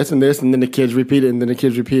 do this and this, and then the kids repeat it, and then the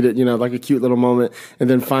kids repeat it, like a cute little moment. And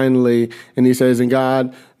then finally, and he says, in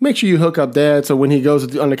God, make sure you hook up Dad. So when he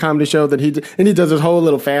goes on the comedy show and he does his whole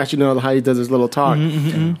little fast, how he does his little talk.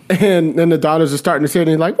 And then the daughters are starting to sit and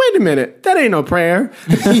he's like, wait a minute, that ain't no prayer.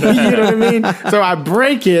 You know what I mean? So I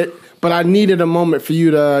break it, but I needed a moment for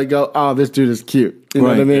you to go, oh, this dude is cute. You know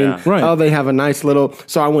what I mean? Yeah. Right. Oh, they have a nice little.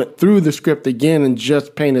 So I went through the script again and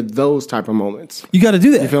just painted those type of moments. You got to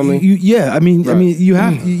do that. You feel me? I mean, you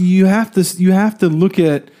have to look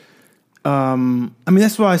at.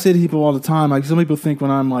 That's why I say to people all the time. Like some people think when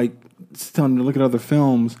I'm like telling them to look at other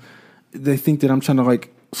films, they think that I'm trying to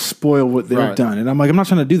like spoil what they've done, and I'm like, I'm not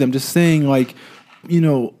trying to do that. I'm just saying like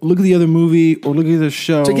look at the other movie or look at the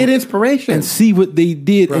show to get inspiration and see what they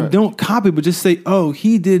did, and don't copy, but just say, "Oh,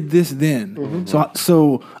 he did this then." Mm-hmm.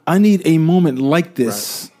 So I need a moment like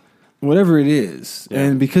this, whatever it is,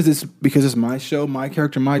 and because it's my show, my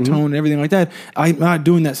character, my tone, and everything like that. I'm not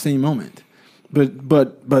doing that same moment. But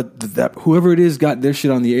that whoever it is got their shit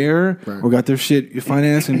on the air or got their shit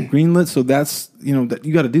financed and greenlit. So that's that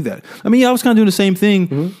you got to do that. I mean, I was kind of doing the same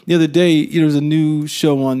thing the other day. There's a new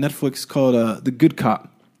show on Netflix called The Good Cop.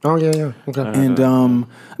 Oh yeah, okay. And I mean,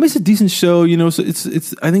 it's a decent show. So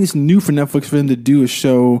it's I think it's new for Netflix for them to do a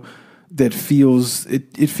show that feels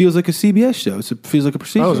it feels like a CBS show. It feels like a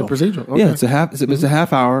procedural. Oh, it's a procedural. Okay. Yeah, it's a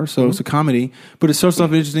half hour, so it's a comedy, but it starts off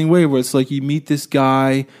in an interesting way where it's like you meet this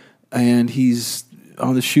guy. And he's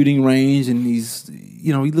on the shooting range, and he's,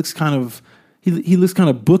 he looks kind of, he looks kind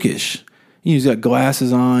of bookish. He's got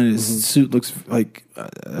glasses on. His suit looks like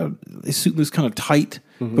his suit looks kind of tight,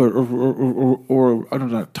 or I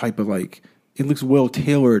don't know, type of like it looks well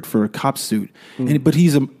tailored for a cop suit. But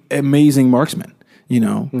he's an amazing marksman,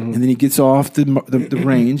 And then he gets off the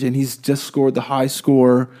range, and he's just scored the high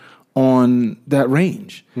score on that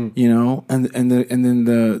range, And then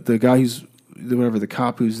the guy who's the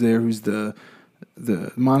cop who's there, who's the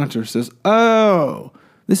monitor, says, "Oh,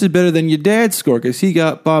 this is better than your dad's score because he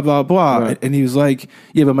got blah blah blah." Right. And he was like,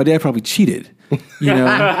 "Yeah, but my dad probably cheated."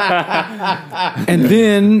 And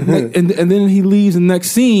then he leaves. In the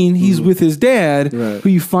next scene, he's with his dad, who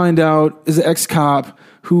you find out is an ex-cop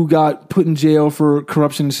who got put in jail for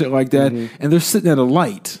corruption and shit like that. And they're sitting at a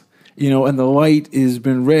light, and the light has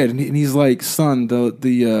been red, and he's like, "Son,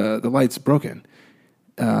 the light's broken.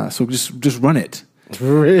 So just run it."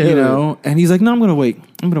 Really? And he's like, "No, I'm gonna wait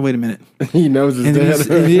a minute." He knows his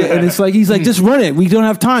dad. And it's like, he's like, "Just run it. We don't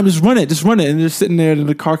have time. Just run it. And they're sitting there, and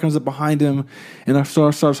the car comes up behind him, and our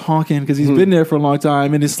star starts honking because he's been there for a long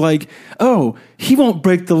time. And it's like, oh, he won't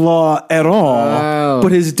break the law at all.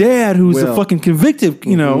 But his dad, who's a fucking convicted,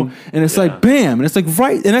 and it's like, bam. And it's like,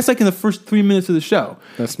 right. And that's like in the first 3 minutes of the show.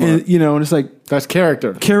 That's smart. And it's like, that's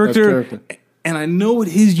character. That's character. And I know what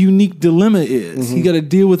his unique dilemma is. He got to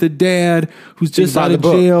deal with a dad who's just out of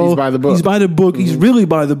jail. He's by the book. He's by the book. He's really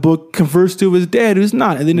by the book. Converts to his dad who's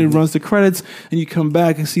not. And then it runs the credits, and you come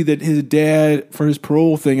back and see that his dad, for his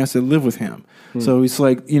parole thing, has to live with him. So it's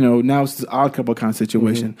like, now it's this Odd Couple kind of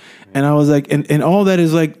situation. And I was like, and all that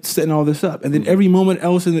is like setting all this up. And then every moment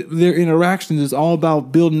else in their interactions is all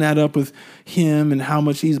about building that up with him and how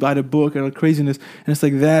much he's by the book and all the craziness. And it's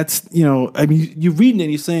like, that's, I mean, you're reading it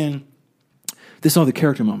and you're saying, this is all the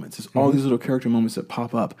character moments. It's all these little character moments that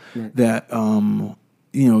pop up that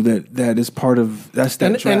that is part of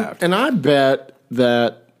that draft. And I bet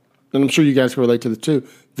that, and I'm sure you guys can relate to this too.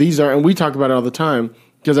 These are, and we talk about it all the time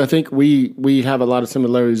because I think we have a lot of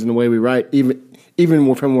similarities in the way we write,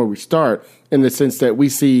 even from where we start, in the sense that we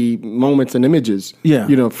see moments and images,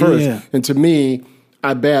 first. Yeah. And to me,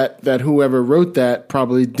 I bet that whoever wrote that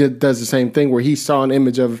probably does the same thing where he saw an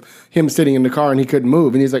image of him sitting in the car and he couldn't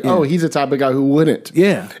move. And he's like, oh, he's the type of guy who wouldn't.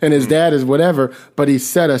 Yeah. And his dad is whatever. But he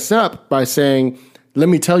set us up by saying, let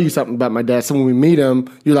me tell you something about my dad. So when we meet him,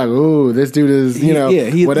 you're like, oh, this dude is,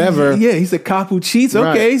 whatever. He's a cop who cheats.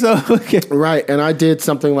 Right. Okay. Right. And I did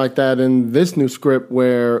something like that in this new script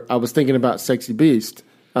where I was thinking about Sexy Beast.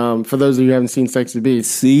 For those of you who haven't seen Sexy Beast,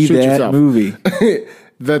 see that yourself. Movie.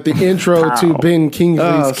 That the intro to Ben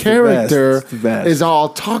Kingsley's character is all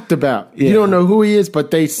talked about. Yeah. You don't know who he is,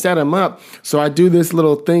 but they set him up. So I do this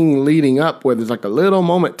little thing leading up where there's like a little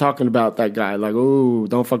moment talking about that guy. Like, oh,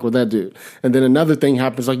 don't fuck with that dude. And then another thing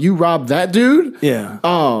happens, like, you robbed that dude? Yeah.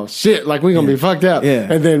 Oh, shit, like we're going to be fucked up.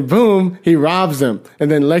 Yeah. And then, boom, he robs him.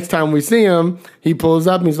 And then next time we see him, he pulls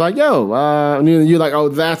up and he's like, yo, and you're like, oh,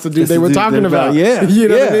 that's the dude they were talking about. Yeah. You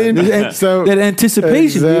know what I mean? So that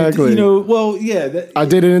anticipation. Exactly.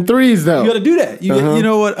 I did it in threes, though. You got to do that. You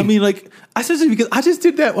know what? I mean, like, because I just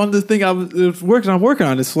did that on the thing I was working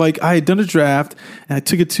on. It's like I had done a draft and I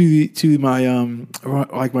took it to my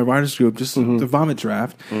my writers group, just the vomit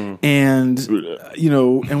draft, and so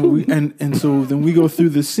then we go through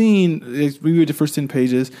the scene. We read the first 10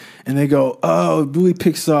 pages, and they go, oh, it really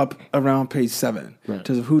picks up around page 7 in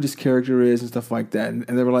terms of who this character is and stuff like that. And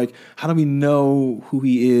they were like, how do we know who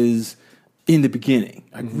he is in the beginning,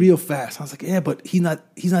 like real fast? I was like, yeah, but he's not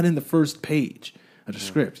in the first page of the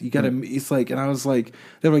script. You gotta, it's like, and I was like,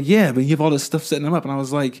 they were like, yeah, but you have all this stuff setting him up, and I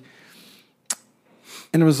was like,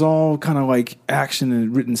 and it was all kind of like action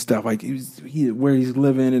and written stuff, like where he's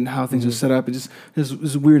living and how things are set up, and just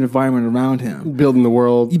there's a weird environment around him, building the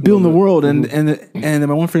world, and then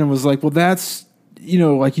my one friend was like, well, that's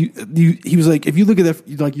like he was like, if you look at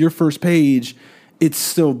that, like your first page, it's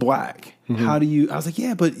still black. How do you? I was like,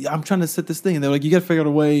 yeah, but I'm trying to set this thing, and they're like, you got to figure out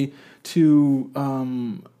a way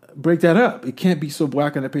to break that up. It can't be so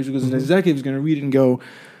black on that page because an executive is going to read it and go,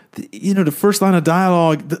 the first line of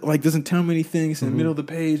dialogue like doesn't tell me anything. It's in the middle of the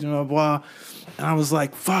page and blah blah. And I was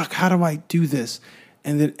like, fuck, how do I do this?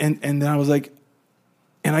 And then I was like,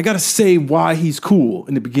 and I got to say why he's cool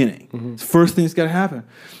in the beginning. It's the first thing that's got to happen.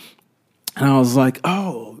 And I was like,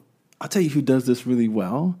 oh, I'll tell you who does this really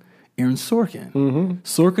well. Aaron Sorkin.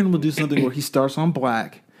 Sorkin will do something where he starts on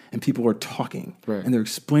black and people are talking. Right. And they're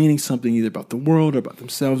explaining something either about the world or about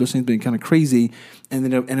themselves or something kind of crazy. And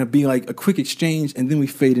then it'll be like a quick exchange and then we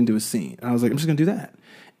fade into a scene. And I was like, I'm just going to do that.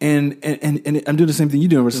 And I'm doing the same thing you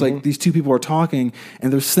do. Where it's like these two people are talking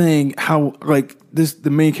and they're saying how like the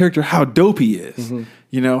main character how dope he is.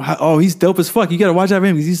 He's dope as fuck. You got to watch out for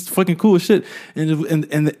him because he's fucking cool as shit. And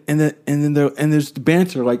then there's the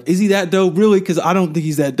banter like, is he that dope really? Because I don't think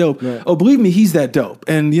he's that dope. Right. Oh, believe me, he's that dope.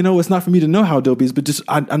 And it's not for me to know how dope he is, but just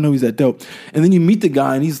I know he's that dope. And then you meet the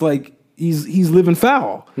guy and he's like. He's living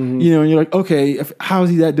foul, and you're like, okay, how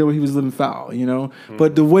is he that dope? He was living foul,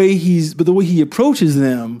 But the way he approaches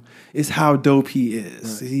them is how dope he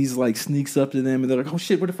is. Right. He's like sneaks up to them, and they're like, oh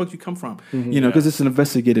shit, where the fuck you come from? Because it's an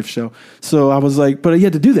investigative show. So I was like, but you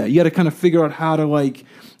had to do that. You had to kind of figure out how to like.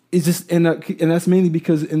 It's just and that's mainly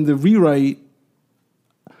because in the rewrite,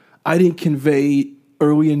 I didn't convey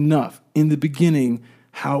early enough in the beginning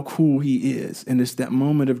how cool he is, and it's that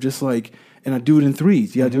moment of just like. And I do it in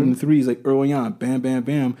threes. You got to do it in threes, like early on, bam, bam,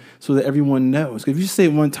 bam, so that everyone knows. Because if you say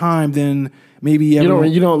it one time, then maybe you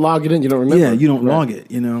don't log it in. You don't remember. Yeah, you don't log it.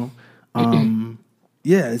 Yeah,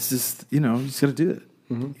 it's just you just got to do it.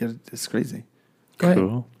 It's crazy. Go cool.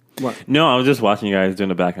 Ahead. What? No, I was just watching you guys doing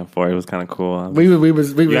the back and forth. It was kind of cool. We was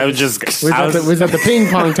at the ping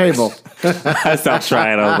pong table. I stopped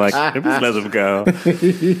trying. I was like, just let them go.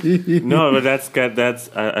 No, but that's good.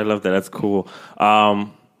 I love that. That's cool.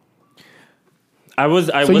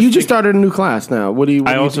 You just started a new class now. What do you?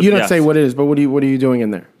 You don't say what it is, but what are you doing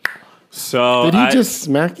in there? So did he just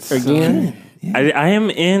smack again? Yeah. I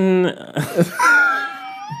am in.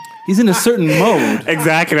 He's in a certain mode.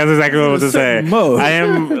 Exactly. That's exactly what I was to say. Mode. I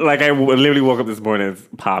am like I literally woke up this morning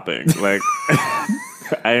popping like.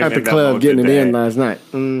 I am at the club getting it in last night.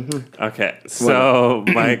 Okay, so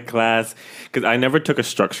my class because I never took a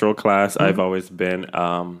structural class. I've always been.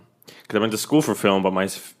 Because I went to school for film, but my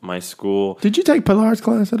school. Did you take Pilar's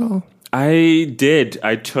class at all? I did.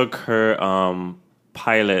 I took her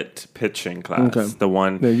pilot pitching class. Okay. The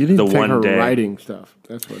one. No, you didn't take her day. writing stuff.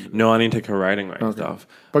 That's what. No, I didn't take her writing stuff.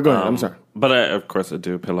 But go ahead. I'm sorry. But of course I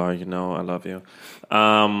do, Pilar. I love you.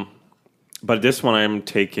 But this one I'm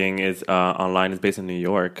taking is online. It's based in New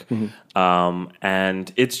York,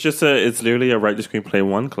 and it's literally a write the screenplay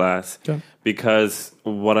 1 class. Okay. Because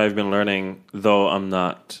what I've been learning, though I'm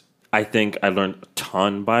not. I think I learned a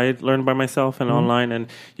ton by myself and online, and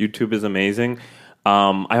YouTube is amazing.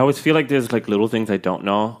 I always feel like there's like little things I don't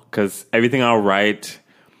know because everything I'll write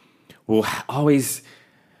will always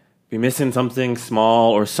be missing something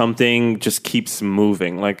small or something just keeps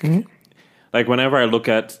moving. Like whenever I look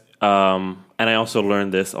at, and I also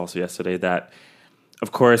learned this also yesterday that,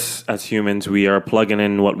 of course, as humans we are plugging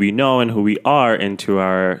in what we know and who we are into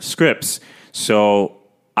our scripts. So.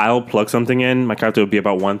 I'll plug something in. My character will be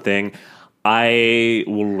about one thing. I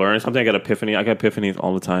will learn something. I get epiphanies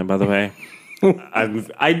all the time, by the way.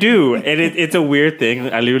 I do. And it's a weird thing.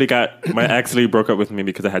 I literally my ex literally broke up with me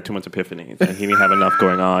because I had too much epiphanies and he didn't have enough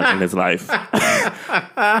going on in his life.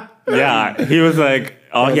 Yeah. He was like,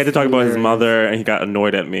 he had to talk about his mother and he got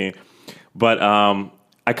annoyed at me. But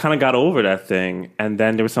I kind of got over that thing. And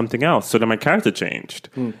then there was something else. So then my character changed.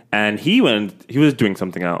 And he was doing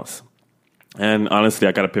something else. And honestly,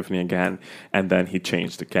 I got epiphany again, and then he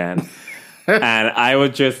changed again. And I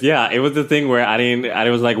would just, it was the thing where I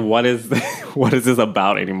was like, what is this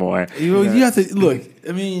about anymore? You have to, look,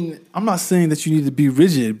 I mean, I'm not saying that you need to be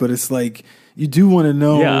rigid, but it's like, you do want to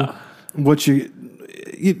know what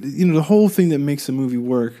the whole thing that makes a movie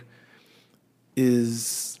work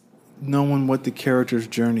is knowing what the character's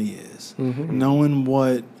journey is. Knowing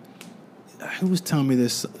who was telling me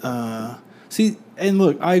this? See, and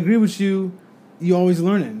look, I agree with you. You always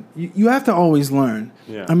learning. You have to always learn.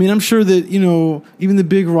 Yeah. I mean, I'm sure that even the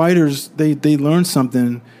big writers they learn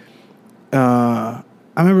something. I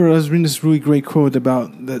remember I was reading this really great quote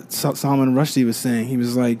about that Salman Rushdie was saying. He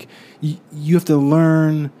was like, "You have to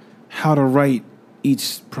learn how to write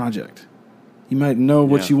each project. You might know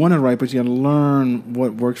what you want to write, but you got to learn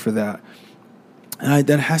what works for that." And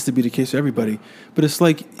that has to be the case for everybody. But it's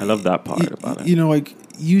like I love that part about it. Like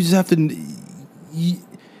you just have to.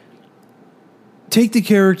 take the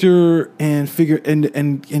character and figure and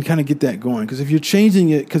kind of get that going. Because if you're changing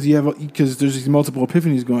it because there's these multiple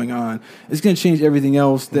epiphanies going on, it's going to change everything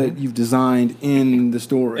else that you've designed in the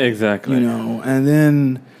story. Exactly. And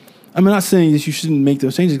then I'm not saying that you shouldn't make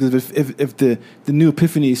those changes, because if the new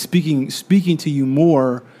epiphany is speaking to you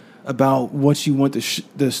more about what you want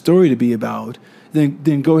the story to be about,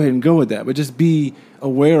 then go ahead and go with that. But just be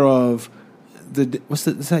aware of what's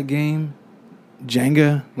that game?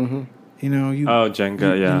 Jenga. Mm-hmm.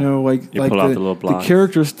 Jenga, yeah. You pull out the little blocks. The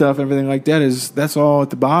character stuff, everything like that that's all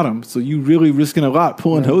at the bottom. So you really risking a lot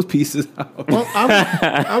pulling those pieces out. Well,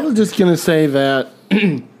 I was just gonna say that,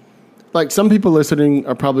 like, some people listening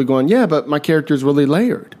are probably going, "Yeah, but my character's really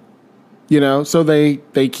layered," so they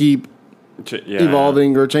keep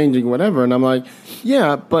evolving or changing, whatever. And I'm like,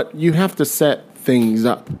 yeah, but you have to set things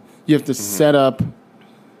up. You have to set up.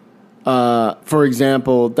 For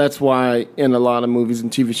example, that's why in a lot of movies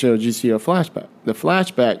and TV shows you see a flashback. The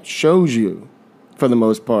flashback shows you, for the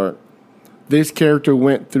most part, this character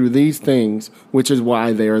went through these things, which is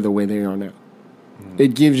why they are the way they are now.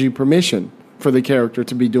 It gives you permission for the character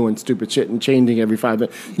to be doing stupid shit and changing every 5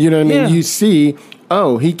 minutes. You know what I mean? Yeah. You see,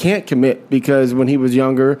 he can't commit because when he was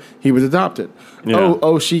younger, he was adopted.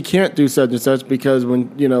 Yeah. She can't do such and such because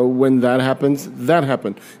when that happens, that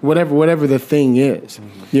happened. Whatever the thing is,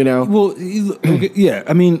 Well, okay, yeah.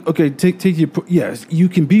 I mean, okay. Take your yes. You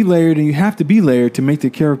can be layered, and you have to be layered to make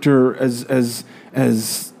the character as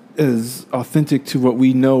authentic to what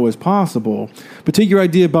we know as possible. But take your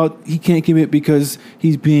idea about he can't commit because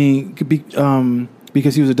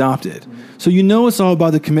because he was adopted. So it's all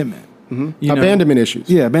about the commitment. Mm-hmm. Abandonment issues.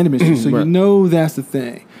 Yeah, abandonment issues. So Right. That's the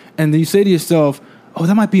thing. And then you say to yourself, oh,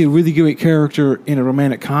 that might be a really great character in a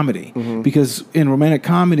romantic comedy. Mm-hmm. Because in romantic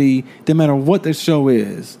comedy, no matter what the show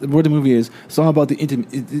is, what the movie is, it's all about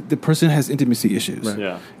the person has intimacy issues. Right.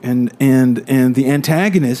 Yeah. And the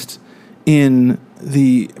antagonist in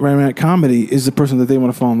the romantic comedy is the person that they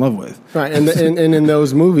want to fall in love with. Right, and in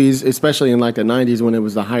those movies, especially in like the 90s when it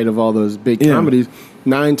was the height of all those big comedies,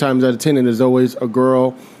 9 times out of 10 it is always a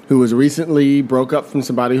girl who was recently broke up from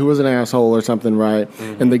somebody who was an asshole or something, right?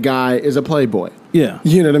 Mm-hmm. And the guy is a playboy. Yeah.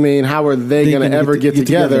 You know what I mean? How are they going to ever get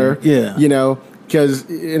together? Yeah. Because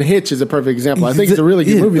Hitch is a perfect example. I think it's a really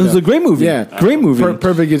good movie. It was though. a great movie. Yeah. Great movie.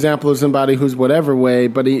 Perfect example of somebody who's whatever way,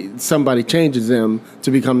 but somebody changes them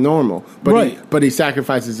to become normal. But he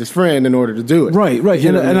sacrifices his friend in order to do it. Right.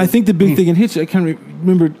 And I think the big thing in Hitch, I can't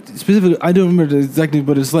remember specifically, I don't remember exactly,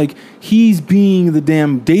 but it's like he's being the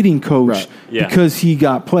damn dating coach because he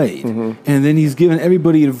got played. Mm-hmm. And then he's giving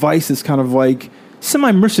everybody advice that's kind of like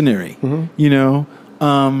semi-mercenary,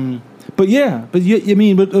 But that's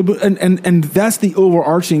the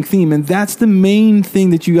overarching theme, and that's the main thing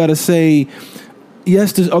that you got to say.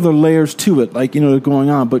 Yes, there's other layers to it, like going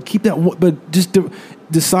on, but keep that. But just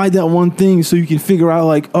decide that one thing so you can figure out,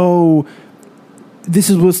 like, oh, this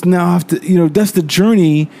is what's now have to. That's the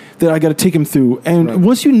journey that I got to take him through, and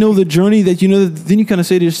once you know the journey then you kind of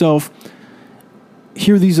say to yourself,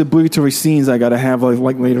 here are these obligatory scenes I got to have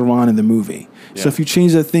like later on in the movie. Yeah. So if you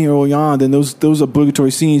change that thing early on, then those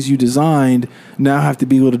obligatory scenes you designed now have to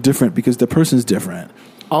be a little different because the person's different.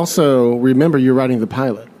 Also, remember you're writing the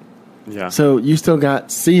pilot. Yeah. So you still got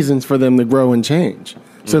seasons for them to grow and change.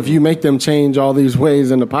 So if you make them change all these ways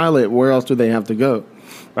in the pilot, where else do they have to go?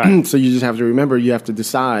 Right. So you just have to remember you have to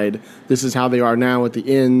decide this is how they are now at the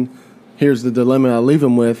end. Here's the dilemma I'll leave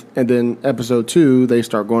them with, and then episode 2, they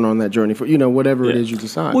start going on that journey for whatever it is you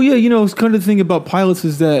decide. Well, it's kind of the thing about pilots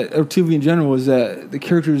is that, or TV in general, is that the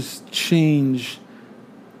characters change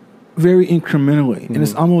very incrementally, and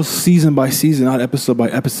it's almost season by season, not episode by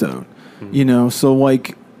episode. So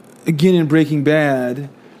like again in Breaking Bad,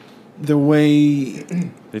 the way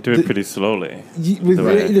they do it pretty slowly.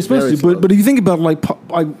 Especially, but if you think about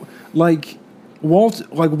like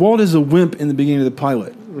Walt is a wimp in the beginning of the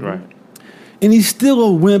pilot, right? And he's still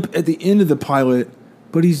a wimp at the end of the pilot,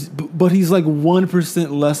 but he's like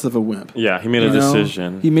 1% less of a wimp. Yeah, he made a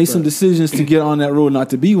decision. He made some decisions to get on that road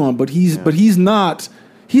not to be one, but he's not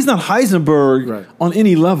Heisenberg on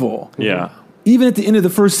any level. Yeah. Even at the end of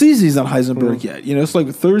the first season, he's not Heisenberg yet. It's like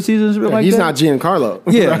the third season. Like he's that. not Giancarlo.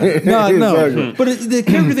 Yeah, right? no. Exactly. But the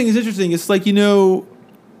character thing is interesting. It's like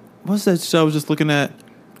what's that show I was just looking at?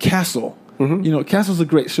 Castle. Mm-hmm. Castle's a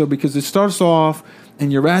great show because it starts off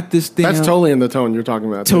and you're at this thing. That's totally in the tone you're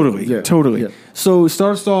talking about. Totally. Yeah. So it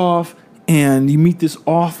starts off and you meet this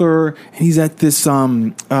author, and he's at this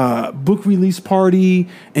book release party,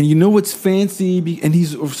 and you know it's fancy, and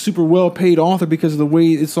he's a super well-paid author because of the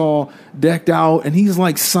way it's all decked out, and he's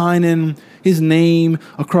like signing his name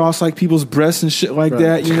across like people's breasts and shit like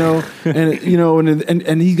that, you know, and you know,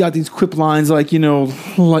 and he's got these quip lines like, you know,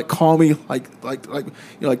 like call me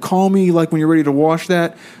call me like when you're ready to wash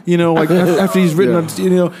that, you know, like after he's written up, you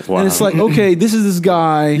know, and it's like, okay, this is this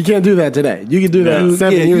guy. You can't do that today. You can do that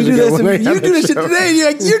 7 years ago. You do this shit today, and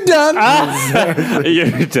you're like, you're done.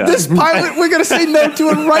 You're done. This pilot, we're gonna say no to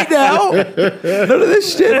it right now. None of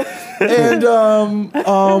this shit. And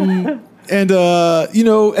you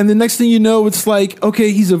know, and the next thing you know, it's like,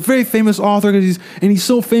 okay, he's a very famous author because he's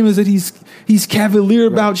so famous that he's cavalier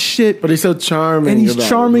about shit, but he's so charming, and he's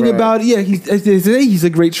charming about it. Yeah, he's a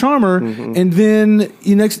great charmer. And then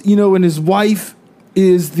and his wife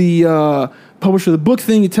is the publisher of the book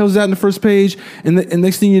thing. It tells that in the first page, and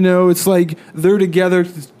next thing you know, it's like they're together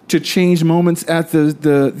to change moments at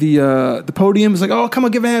the podium. It's like, oh, come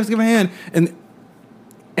on, give a hand,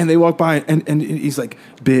 and they walk by, and he's like,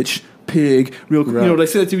 bitch. Pig, real, you know, they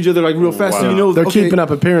say that to each other like real fast. Wow. So you know, they're keeping up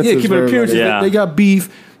appearances. Yeah, keeping up appearances. Yeah. They got beef.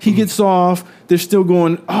 He gets off. They're still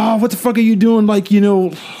going, oh, what the fuck are you doing? Like, you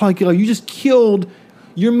know, like you just killed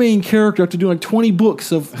your main character after doing like 20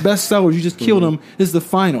 books of bestsellers. You just killed him. This is the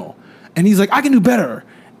final. And he's like, I can do better.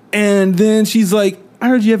 And then she's like, I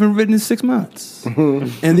heard you haven't written in 6 months.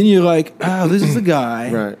 And then you're like, oh, this is a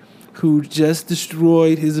guy who just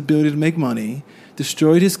destroyed his ability to make money,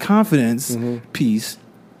 destroyed his confidence piece,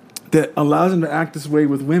 that allows him to act this way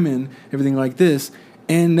with women, everything like this,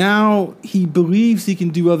 and now he believes he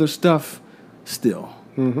can do other stuff still,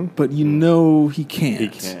 but you know he can't. He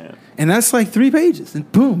can't. And that's like 3 pages, and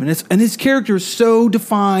boom, and his character is so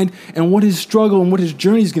defined, and what his struggle and what his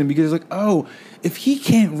journey is going to be. Because it's like, oh, if he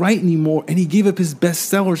can't write anymore, and he gave up his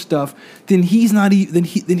bestseller stuff, then he's not even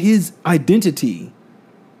then his identity.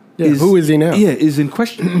 Who is he now? Yeah, is in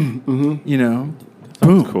question. You know.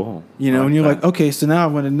 Boom. Cool. You know, and you're like, okay, so now I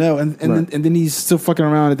want to know. And then he's still fucking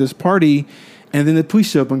around at this party, and then the police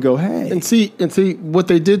show up and go, hey. And see what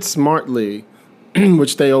they did smartly,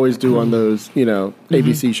 which they always do on those, you know,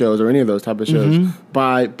 ABC shows or any of those type of shows.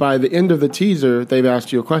 By the end of the teaser, they've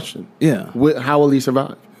asked you a question. Yeah. How will he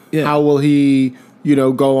survive? Yeah. How will he, you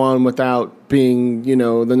know, go on without being, you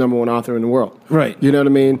know, the number one author in the world? Right. You know what I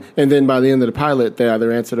mean? And then by the end of the pilot, they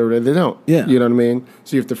either answer it or they don't. Yeah. You know what I mean?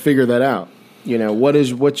 So you have to figure that out. You know,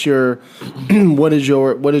 what's your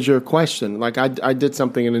question? Like I did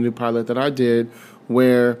something in a new pilot that I did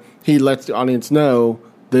where he lets the audience know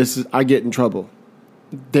I get in trouble.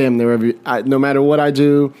 Damn, no matter what I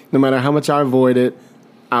do, no matter how much I avoid it,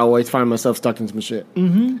 I always find myself stuck in some shit.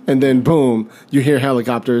 And then boom, you hear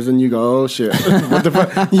helicopters and you go, oh shit, what the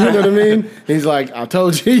fuck? You know what I mean? He's like, I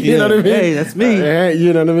told you. You know what I mean? Hey, that's me.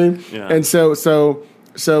 You know what I mean? Yeah. And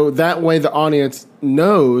so that way the audience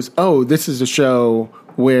knows, oh, this is a show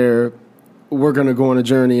where we're going to go on a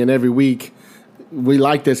journey, and every week we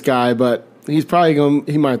like this guy, but he's probably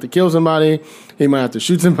he might have to kill somebody, he might have to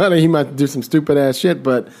shoot somebody, he might have to do some stupid ass shit,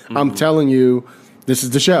 but I'm telling you, this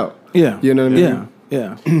is the show. Yeah. You know what I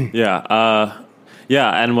mean?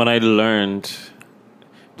 Yeah, and when I learned...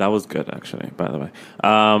 That was good, actually, by the way.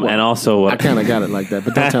 And also... I kind of got it like that,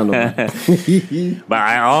 but don't tell nobody. But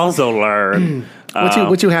I also learned...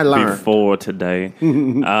 what you had learned? Before today.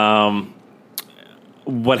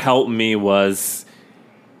 What helped me was...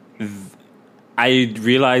 I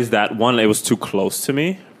realized that, one, it was too close to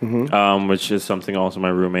me, which is something also my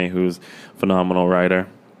roommate, who's a phenomenal writer.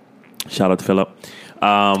 Shout out to Philip.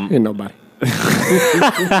 Ain't nobody.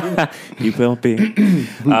 He will be.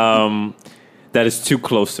 That is too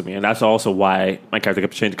close to me, and that's also why my character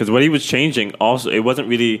kept changing. Because what he was changing, also, it wasn't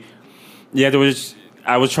really. Yeah,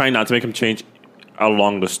 I was trying not to make him change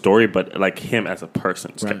along the story, but like him as a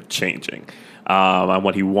person kept changing, and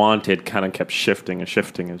what he wanted kind of kept shifting and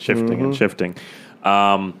shifting and shifting and shifting.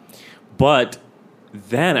 But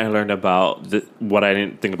then I learned about what I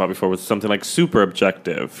didn't think about before was something like super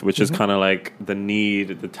objective, which is kind of like the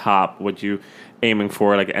need at the top, what you aiming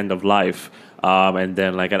for, like end of life. And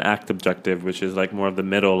then like an act objective, which is like more of the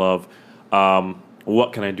middle of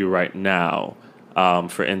what can I do right now?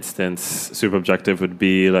 For instance, super objective would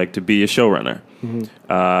be like to be a showrunner.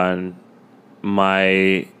 And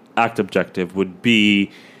my act objective would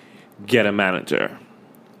be get a manager.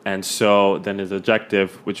 And so then his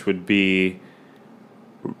objective, which would be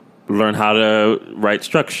learn how to write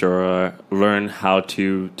structure or learn how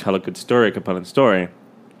to tell a good story, a compelling story.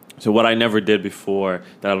 So what I never did before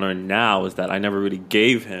that I learned now is that I never really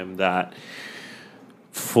gave him that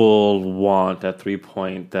full want, that 3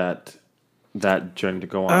 point, that that journey to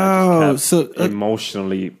go on. I just kept so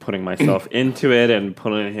emotionally putting myself into it and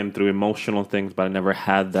putting him through emotional things, but I never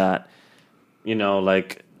had that,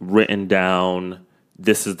 like written down.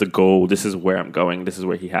 This is the goal. This is where I'm going. This is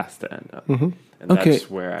where he has to end up. Mm-hmm. And that's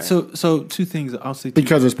where So two things I'll say.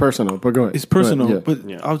 Because it's personal, but go ahead. It's personal, go ahead, but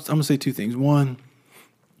I'm going to say two things. One,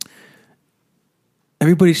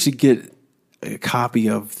 everybody should get a copy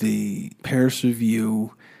of the Paris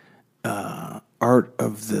Review Art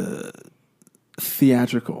of the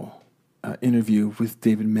Theatrical interview with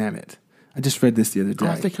David Mamet. I just read this the other day.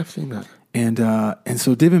 I think I've seen that. And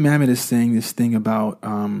so David Mamet is saying this thing about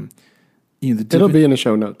it'll be in the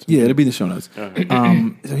show notes. Yeah, it'll be in the show notes.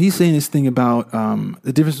 So he's saying this thing about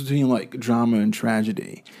the difference between like drama and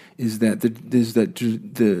tragedy is that the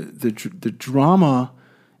drama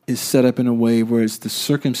is set up in a way where it's the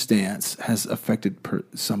circumstance has affected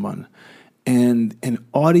someone, and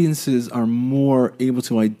audiences are more able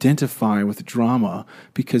to identify with drama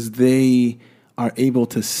because they are able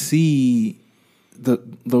to see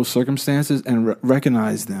those circumstances and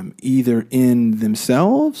recognize them either in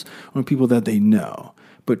themselves or in people that they know.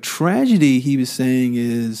 But tragedy, he was saying,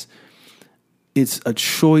 is it's a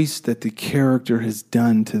choice that the character has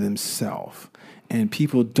done to themselves. And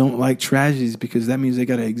people don't like tragedies because that means they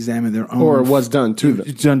got to examine their own... Or what's done to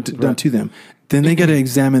them. Done to them. Then they got to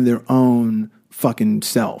examine their own fucking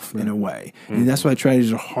self in a way. And that's why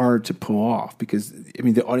tragedies are hard to pull off because, I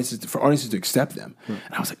mean, for audiences to accept them. And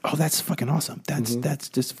I was like, oh, that's fucking awesome. That's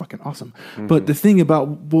just fucking awesome. But the thing about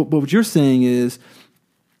what you're saying is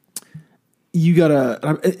you got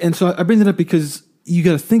to... And so I bring that up because you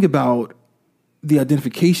got to think about the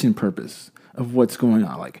identification purpose of what's going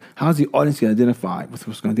on. Like, how's the audience going to identify with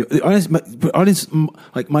what's going on? The audience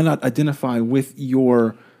might not identify with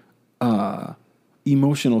your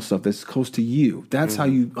emotional stuff that's close to you. That's how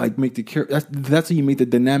you make the character. That's how you make the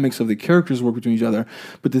dynamics of the characters work between each other.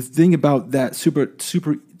 But the thing about that super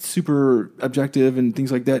objective and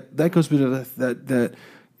things like that goes to that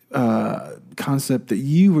concept that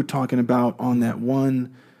you were talking about on that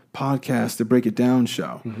one podcast, the Break It Down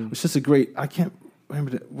show. It's just a great. I can't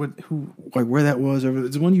remember where that was.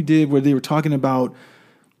 It's the one you did where they were talking about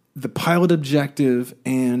the pilot objective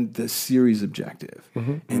and the series objective.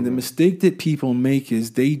 And the mistake that people make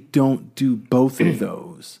is they don't do both of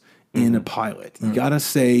those in a pilot. You gotta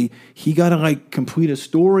say he gotta complete a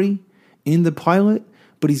story in the pilot,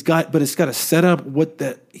 but it's gotta set up what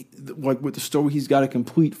the story he's gotta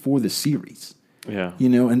complete for the series. Yeah.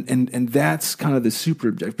 And that's kind of the super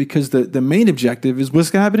objective because the main objective is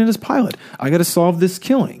what's gonna happen in this pilot. I gotta solve this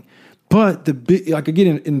killing. But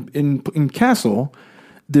again in Castle,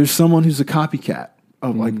 there's someone who's a copycat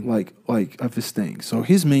of of this thing. So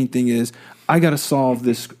his main thing is I got to solve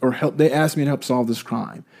this or help. They asked me to help solve this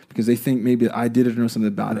crime because they think maybe I did it or know something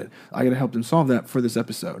about it. I got to help them solve that for this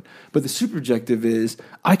episode. But the super objective is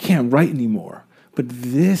I can't write anymore. But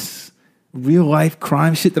this real life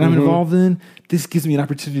crime shit that I'm involved in, this gives me an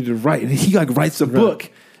opportunity to write. And he writes a book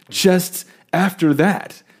just after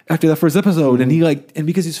that first episode, and and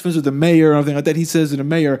because he's friends with the mayor and everything like that, he says to the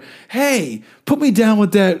mayor, "Hey, put me down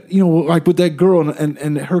with that, with that girl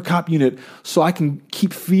and her cop unit, so I can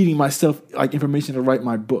keep feeding myself information to write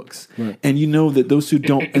my books." Right. And that those two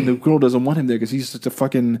don't, and the girl doesn't want him there because he's such a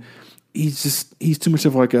fucking, he's too much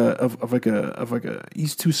of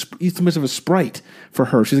he's too much of a sprite for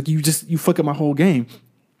her. She's like, you fuck up my whole game,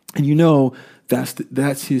 and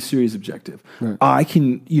that's his serious objective. Right. I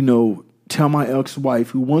can tell my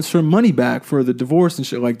ex-wife who wants her money back for the divorce and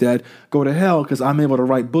shit like that, go to hell because I'm able to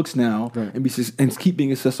write books now and keep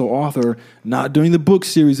being a successful author, not doing the book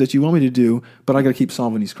series that you want me to do, but I got to keep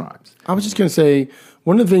solving these crimes. I was just going to say,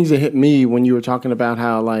 one of the things that hit me when you were talking about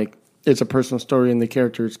how it's a personal story and the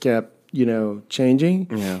characters kept,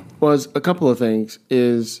 changing was a couple of things.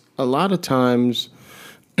 Is a lot of times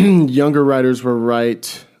younger writers will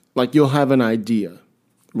write, you'll have an idea,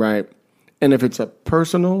 right? And if it's a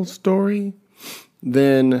personal story,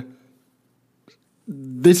 then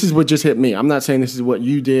this is what just hit me. I'm not saying this is what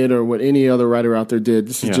you did or what any other writer out there did.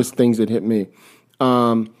 This is just things that hit me.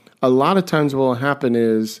 A lot of times what will happen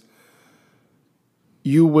is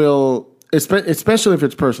you will, especially if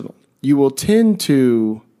it's personal, you will tend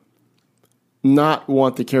to not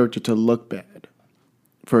want the character to look bad,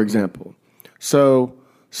 for example. So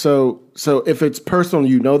if it's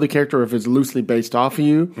personal, the character, if it's loosely based off of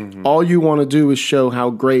you, all you want to do is show how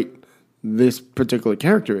great this particular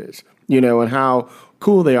character is, and how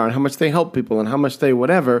cool they are and how much they help people and how much they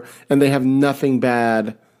whatever, and they have nothing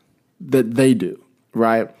bad that they do,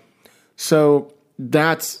 right? So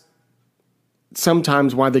that's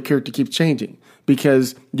sometimes why the character keeps changing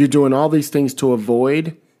because you're doing all these things to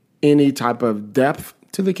avoid any type of depth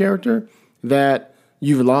to the character, that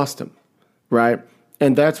you've lost him, right?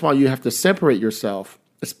 And that's why you have to separate yourself,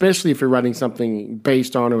 especially if you're writing something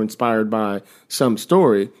based on or inspired by some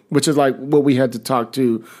story, which is like what we had to talk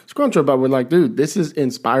to Scruncher about. We're like, dude, this is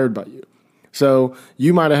inspired by you. So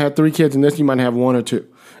you might have had 3 kids in this, you might have 1 or 2.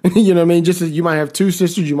 You know what I mean? Just as you might have 2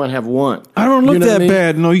 sisters, you might have 1. I don't look that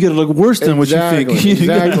bad. No, you got to look worse than what you think.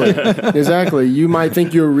 Exactly. You might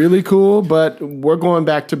think you're really cool, but we're going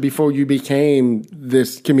back to before you became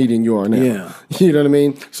this comedian you are now. Yeah. You know what I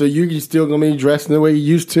mean? So you're still going to be dressed in the way you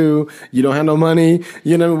used to. You don't have no money.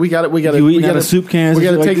 You know, we got to soup cans. We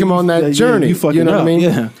got to take him on that journey. You know what I mean?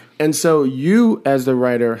 Yeah. And so you, as the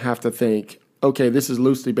writer, have to think, okay, this is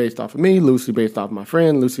loosely based off of me, loosely based off of my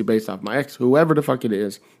friend, loosely based off of my ex, whoever the fuck it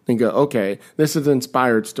is, and go, okay, this is an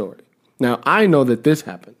inspired story. Now, I know that this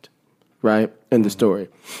happened, right, in the story.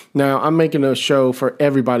 Now, I'm making a show for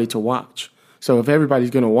everybody to watch. So if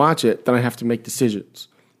everybody's going to watch it, then I have to make decisions,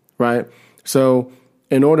 right? So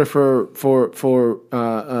in order for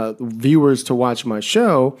viewers to watch my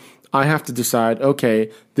show, I have to decide,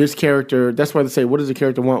 okay, this character, that's why they say, what does the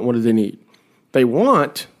character want, what do they need? They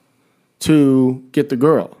want to get the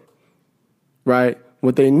girl, right?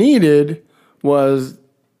 What they needed was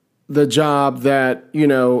the job that, you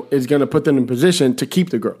know, is going to put them in position to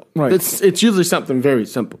keep the girl. Right. It's usually something very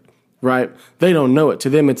simple, right? They don't know it.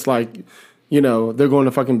 To them, it's like, you know, they're going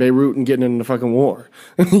to fucking Beirut and getting in the fucking war.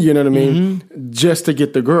 You know what I mean? Mm-hmm. Just to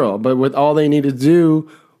get the girl. But what all they needed to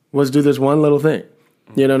do was do this one little thing.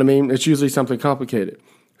 You know what I mean? It's usually something complicated.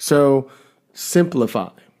 So simplify.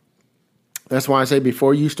 That's why I say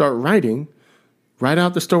before you start writing, write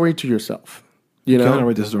out the story to yourself. You know, gotta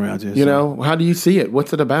write the story out to yourself. You know, how do you see it?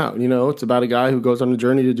 What's it about? You know, it's about a guy who goes on a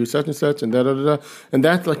journey to do such and such, and da da da. And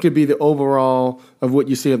that like could be the overall of what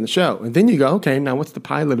you see on the show. And then you go, okay, now what's the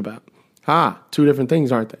pilot about? 2 different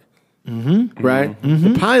things, aren't they? Mm-hmm. Right.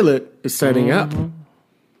 Mm-hmm. The pilot is setting up.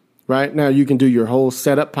 Right now, you can do your whole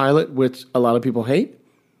setup pilot, which a lot of people hate.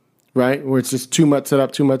 Right, where it's just too much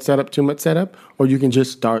setup, or you can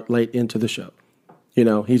just start late into the show. You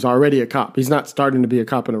know, he's already a cop. He's not starting to be a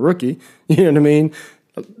cop and a rookie. You know what I mean?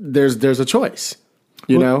 There's a choice.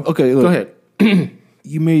 You know? Okay, look, go ahead.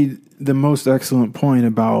 You made the most excellent point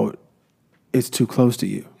about it's too close to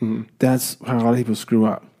you. Mm-hmm. That's how a lot of people screw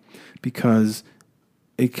up, because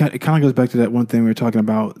it kind of goes back to that one thing we were talking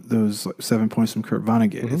about, those 7 points from Kurt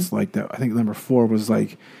Vonnegut. Mm-hmm. It's like that. I think number 4 was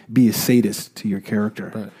like, be a sadist to your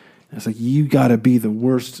character. Right. It's like, you got to be the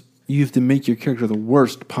worst. You have to make your character the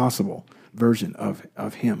worst possible version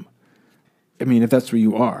of him. I mean, if that's where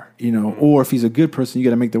you are, you know, or if he's a good person, you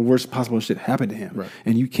got to make the worst possible shit happen to him. Right.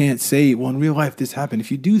 And you can't say, well, in real life, this happened.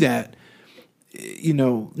 If you do that, you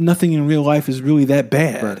know, nothing in real life is really that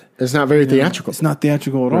bad. Right. It's not very theatrical. It's not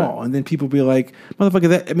theatrical at all. And then people be like, motherfucker,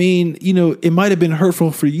 that, I mean, you know, it might have been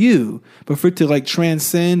hurtful for you, but for it to like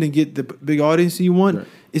transcend and get the big audience you want,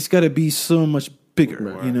 it's got to be so much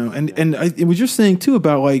bigger, you know. And what you're saying too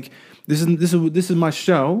about like, this is my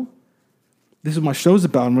show. This is what my show's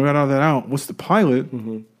about. I'm gonna write all that out. What's the pilot?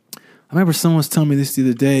 Mm-hmm. I remember someone was telling me this the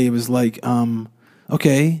other day. It was like,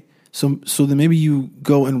 okay, so then maybe you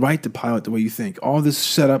go and write the pilot the way you think. All this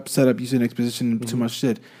setup, you said exposition, too much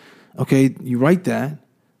shit. Okay, you write that,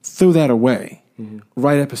 throw that away. Mm-hmm.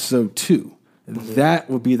 Write episode 2. Mm-hmm. That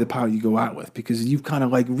would be the pilot you go out with, because you've kind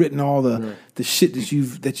of like written all the shit that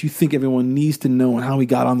you think everyone needs to know and how he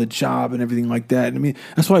got on the job and everything like that. And I mean,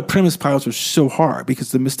 that's why premise pilots are so hard,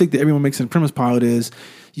 because the mistake that everyone makes in a premise pilot is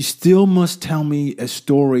you still must tell me a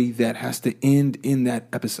story that has to end in that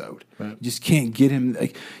episode. Right. You just can't get him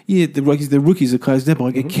like, the rookie's a class example.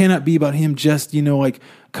 Like, it cannot be about him just, you know, like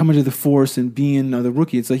coming to the force and being the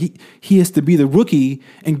rookie. It's like he has to be the rookie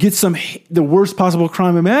and get the worst possible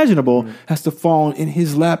crime imaginable has to fall in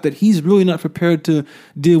his lap that he's really not prepared to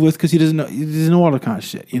deal with, because he doesn't know all that kind of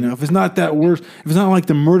shit. You know, if it's not that worse, if it's not like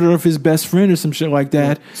the murder of his best friend or some shit like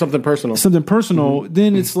that, something personal,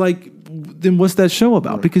 then it's like, then what's that show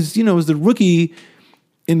about? Right. Because, you know, as the rookie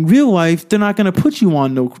in real life, they're not going to put you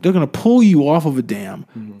on they're going to pull you off of a damn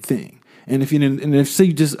thing. And if say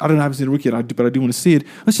you just, I don't know, I haven't seen the rookie yet, but I do want to see it.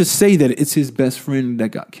 Let's just say that it's his best friend that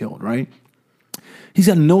got killed, right? He's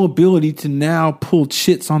got no ability to now pull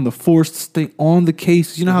chits on the force to stay on the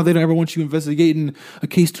case. You know how they don't ever want you investigating a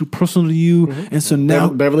case too personal to you, and so now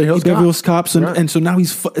Beverly Hills Cops, and so now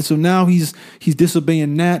he's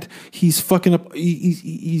disobeying Nat. He's fucking up.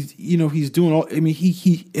 He's doing all. I mean,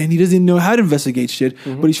 he doesn't even know how to investigate shit,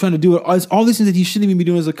 but he's trying to do it. All these things that he shouldn't even be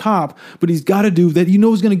doing as a cop, but he's got to do that. You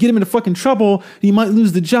know, is going to get him into fucking trouble. He might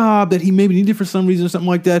lose the job that he maybe needed for some reason or something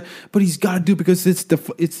like that. But he's got to do it because it's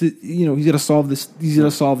he's got to solve this he's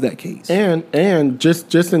gonna solve that case. And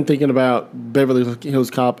just in thinking about Beverly Hills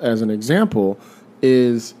Cop as an example,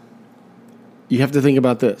 is you have to think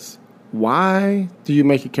about this. Why do you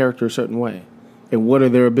make a character a certain way? And what are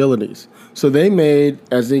their abilities? So they made,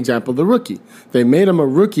 as the example, the Rookie. They made him a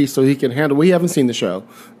rookie so he can handle. We haven't seen the show,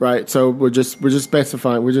 right? So we're just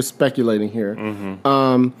specifying. We're just speculating here.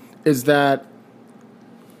 Is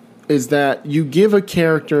that you give a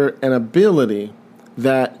character an ability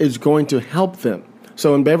that is going to help them.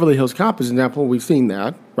 So in Beverly Hills Cop, as an example, we've seen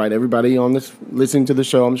that, right? Everybody on this listening to the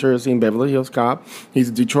show, I'm sure, has seen Beverly Hills Cop. He's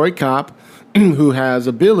a Detroit cop who has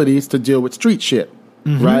abilities to deal with street shit,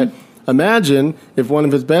 right? Imagine if one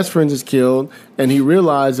of his best friends is killed and he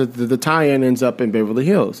realizes that the tie-in ends up in Beverly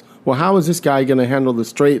Hills. Well, how is this guy going to handle the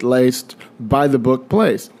straight-laced, by-the-book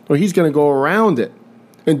place? Well, he's going to go around it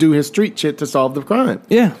and do his street shit to solve the crime.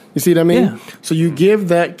 Yeah. You see what I mean? Yeah. So you give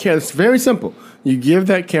that character, it's very simple. You give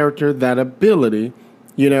that character that ability,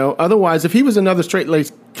 Otherwise, if he was another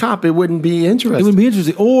straight-laced cop, it wouldn't be interesting. It wouldn't be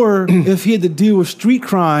interesting. Or if he had to deal with street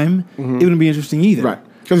crime, it wouldn't be interesting either. Right.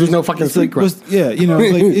 Because there's no fucking street crime. It's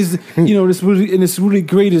really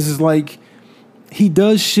great is like he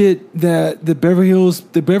does shit that the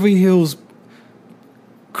Beverly Hills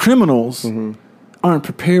criminals aren't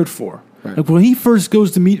prepared for. Right. Like when he first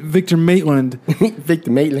goes to meet Victor Maitland,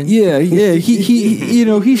 yeah,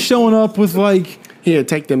 he's showing up with like, here,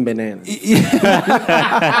 take them bananas. He's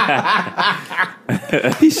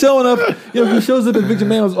showing up. He shows up at Victor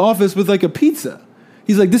Maitland's office with like a pizza.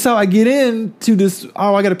 He's like, this is how I get in to this.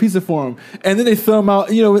 Oh, I got a pizza for him. And then they throw him out,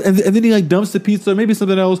 and then he like dumps the pizza, maybe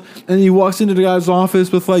something else. And he walks into the guy's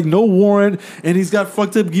office with like no warrant and he's got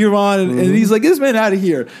fucked up gear on. And he's like, get this man out of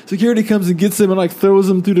here. Security comes and gets him and like throws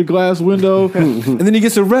him through the glass window. And then he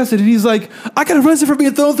gets arrested and he's like, I got arrested for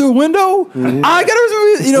being thrown through a window. I got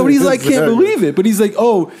arrested. But he's like, can't believe it. But he's like,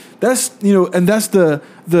 oh, that's, and that's the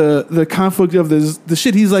conflict of the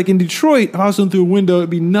shit. He's like, in Detroit, if I was thrown through a window, it'd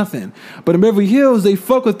be nothing. But in Beverly Hills, they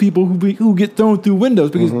fuck with people who get thrown through windows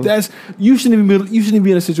because you shouldn't even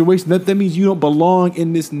be in a situation that means you don't belong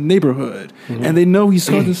in this neighborhood. And they know he's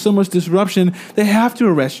causing so much disruption, they have to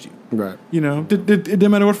arrest you. Right. It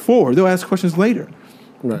doesn't matter what for. They'll ask questions later.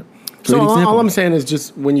 Right. So all I'm saying is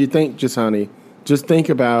just when you think Jasani, just think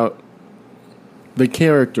about the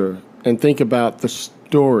character and think about the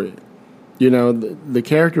story. The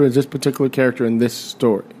character is this particular character in this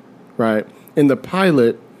story, right? In the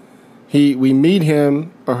pilot, we meet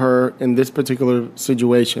him or her in this particular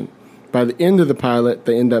situation. By the end of the pilot,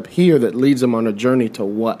 they end up here that leads them on a journey to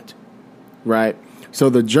what, right? So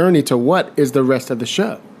the journey to what is the rest of the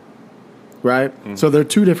show, right? So they're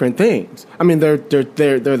two different things. I mean, they're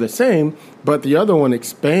the same, but the other one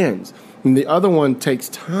expands, and the other one takes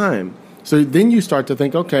time. So then you start to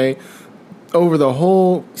think, okay, over the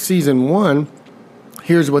whole season one,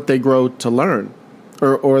 here's what they grow to learn,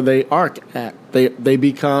 or they arc at. They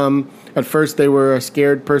become, at first they were a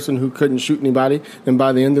scared person who couldn't shoot anybody, and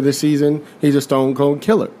by the end of the season, he's a stone cold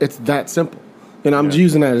killer. It's that simple. And I'm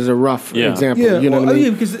using that as a rough example. Yeah, what I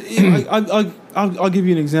mean? Because I'll give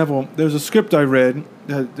you an example. There's a script I read.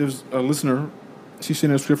 There's a listener. She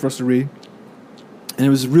sent a script for us to read, and it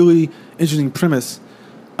was a really interesting premise.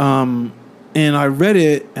 And I read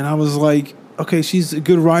it, and I was like, okay, she's a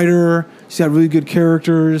good writer. She's got really good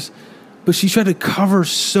characters, but she tried to cover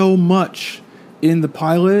so much in the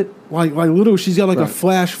pilot. Like literally, she's got like a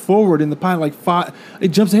flash forward in the pilot, it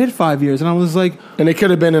jumps ahead 5 years, and I was like, and it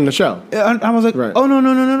could have been in the show. I was like, oh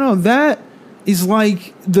no, that is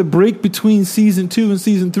like the break between season 2 and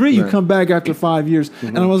season 3. You come back after 5 years,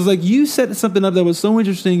 and I was like, you set something up that was so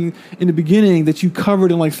interesting in the beginning that you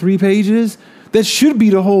covered in like 3 pages. That should be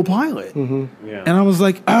the whole pilot. And I was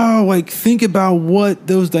like, think about what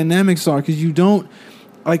those dynamics are, because you don't,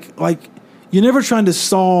 you're never trying to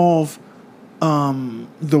solve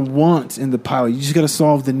the want in the pilot. You just got to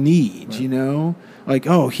solve the need, Like,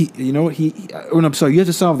 you have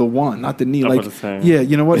to solve the want, not the need.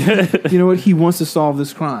 You know what? He wants to solve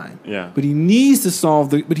this crime. Yeah. But he needs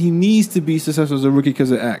to but he needs to be successful as a rookie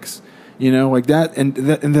because of X. Like that, and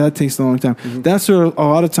that takes a long time. That's where a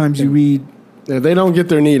lot of times you read. Yeah, they don't get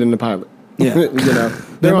their need in the pilot. Yeah,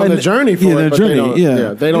 they're on the journey for it.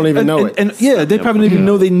 But they don't even know it. And they probably don't even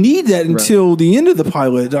know they need that until the end of the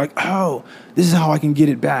pilot. They're like, oh, this is how I can get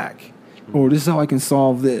it back, or this is how I can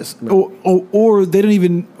solve this, or they don't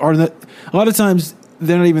even are that. A lot of times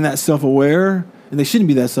they're not even that self-aware, and they shouldn't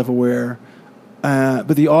be that self-aware.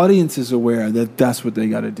 But the audience is aware that that's what they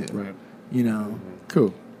got to do. Right.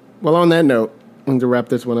 Cool. Well, on that note, I'm going to wrap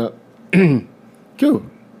this one up. Cool.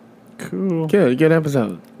 Good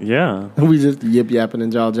episode. Yeah. We just yip yapping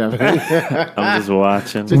and jaw jabbing. I'm just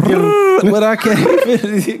watching. Just But I can't.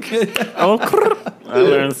 I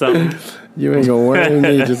learned something. You ain't gonna worry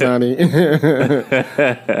me, Jasani.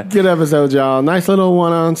 Good episode, y'all. Nice little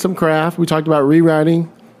one on some craft. We talked about rewriting.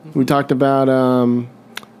 We talked about some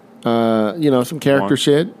character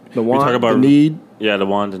shit. The want, the need. Yeah, the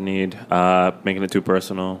want, the need. Making it too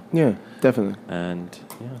personal. Yeah, definitely. And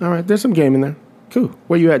all right, there's some game in there. Cool.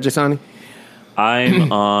 Where you at, Jasani?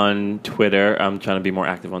 I'm on Twitter. I'm trying to be more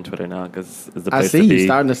active on Twitter now because it's the place to be. I see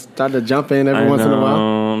you starting to jump in every once in a while.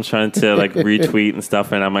 I'm trying to like retweet and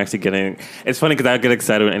stuff, and I'm actually getting. It's funny because I get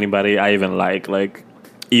excited when anybody I even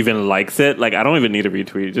even likes it. Like I don't even need a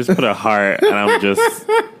retweet. Just put a heart, and I'm just.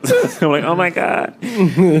 I'm like, oh my god.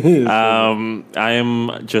 I am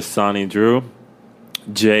Jasani Drew.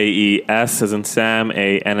 JES as in Sam,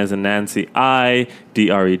 AN as in Nancy,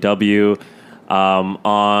 IDREW.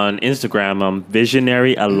 On Instagram,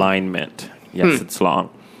 Visionary Alignment. Yes, it's long.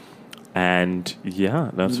 And yeah,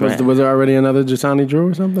 that's right. Was there already another Jasani Drew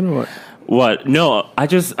or something, or what? What? No, I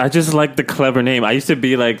just like the clever name. I used to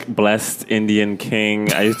be like Blessed Indian King.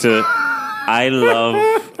 I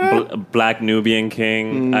love Black Nubian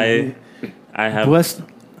King. I have Blessed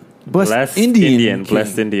Indian.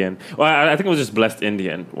 Blessed Indian. Well, I think it was just Blessed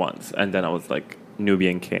Indian once, and then I was like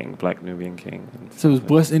Nubian King, Black Nubian King. So it was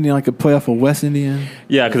Blessed Indian, like a play off of West Indian?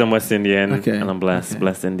 Yeah, because I'm West Indian, okay. And I'm blessed,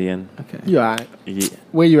 Blessed Indian. Okay. You all right? Yeah.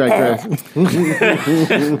 Where you at, Chris?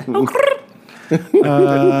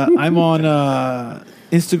 I'm on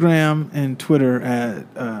Instagram and Twitter at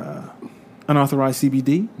unauthorized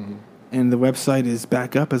CBD. Mm-hmm. And the website is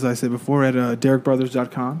back up, as I said before, at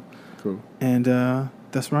derekbrothers.com. Cool. And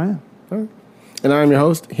that's where I am. All right. And I'm your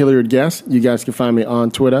host, Hilliard Guest. You guys can find me on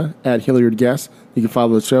Twitter at Hilliard Guest. You can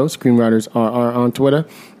follow the show, Screenwriters RR, on Twitter.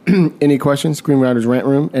 Any questions,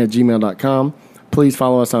 screenwritersrantroom@gmail.com. Please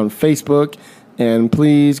follow us on Facebook. And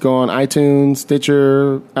please go on iTunes,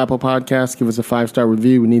 Stitcher, Apple Podcasts. Give us a 5-star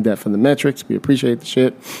review. We need that for the metrics. We appreciate the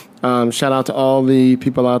shit. Shout out to all the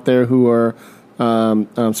people out there who are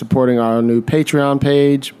supporting our new Patreon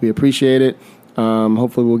page. We appreciate it.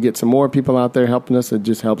 Hopefully we'll get some more people out there helping us. It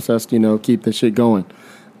just helps us, keep the shit going.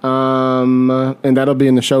 And that'll be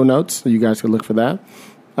in the show notes, so you guys can look for that.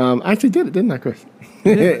 I actually did it, didn't I, Chris?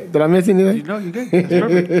 Did I miss anything? No, you did.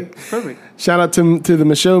 That's perfect. Shout out to the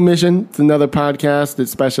Michaud Mission. It's another podcast that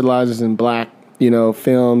specializes in black,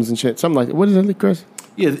 films and shit. Something like that. What is it, Chris?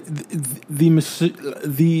 Yeah, the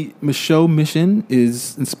Michaud Mission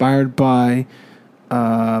is inspired by,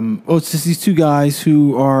 it's just these two guys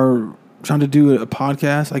who are trying to do a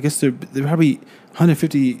podcast. I guess they're probably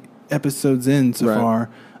 150 episodes in so far,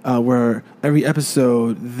 where every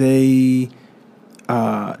episode they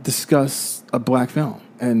discuss a black film,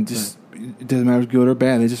 and just it doesn't matter if it's good or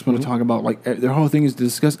bad. They just want to talk about their whole thing is to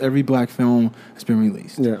discuss every black film that's been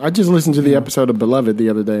released. Yeah, I just listened to the episode of Beloved the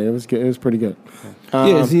other day. It was good. It was pretty good.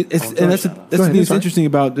 That's interesting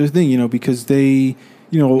about their thing, because they.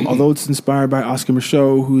 Although it's inspired by Oscar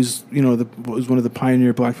Michaud, who's was one of the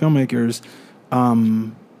pioneer black filmmakers,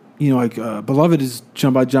 Beloved is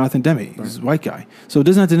shown by Jonathan Demme. He's a white guy, so it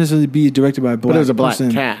doesn't have to necessarily be directed by a black. But there's a black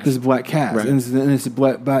person. cast. There's a black cast, right. and it's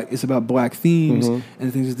black. It's about black themes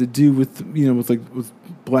and things to do with with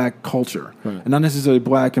black culture, right. and not necessarily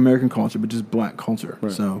black American culture, but just black culture.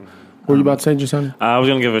 Right. So. What were you about to say, Jason? I was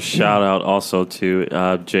going to give a shout out also to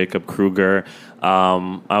Jacob Kruger.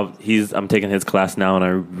 I'm taking his class now,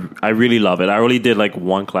 and I really love it. I only did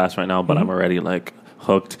one class right now, but I'm already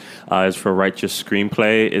hooked. It's for Righteous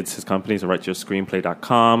Screenplay. It's his company, so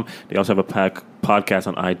righteousscreenplay.com. They also have a podcast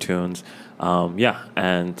on iTunes.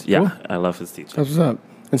 Cool. I love his teaching. That's what's up.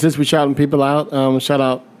 And since we're shouting people out, shout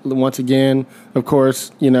out once again. Of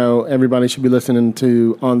course, everybody should be listening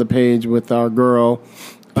to On the Page with our girl.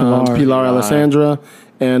 Pilar Alessandra,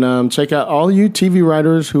 and check out all you TV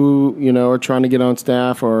writers who are trying to get on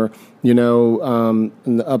staff or up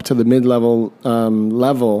to the mid-level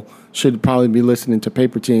level should probably be listening to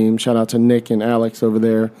Paper Team. Shout out to Nick and Alex over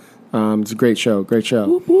there. It's a great show.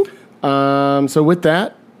 Whoop, whoop. So with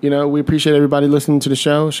that, we appreciate everybody listening to the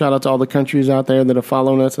show. Shout out to all the countries out there that are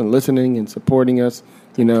following us and listening and supporting us.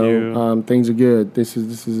 Things are good. This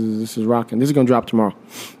is rocking. This is gonna drop tomorrow.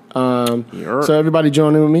 So everybody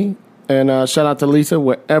joining with me, and shout out to Lisa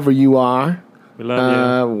wherever you are. We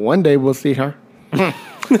love you. One day we'll see her.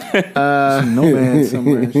 Nomad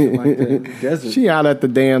somewhere, shit like that. Desert. She out at the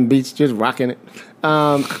damn beach just rocking it.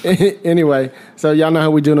 Anyway, so y'all know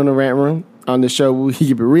how we do it on the Rant Room. On the show, we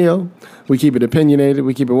keep it real, we keep it opinionated,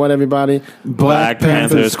 we keep it what, everybody? Black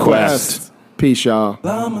Panther's Quest. Peace, y'all.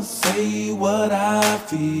 I'ma say what I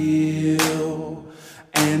feel,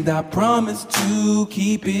 and I promise to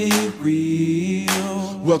keep it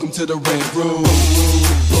real. Welcome to the Rant Room.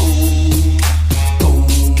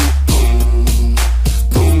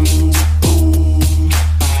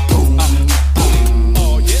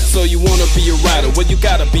 Well, you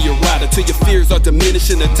gotta be a rider till your fears are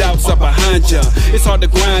diminishing, the doubts are behind ya. It's hard to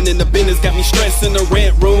grind and the business got me stressed in the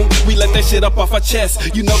rent room. We let that shit up off our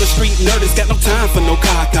chest. You know the street nerd has got no time for no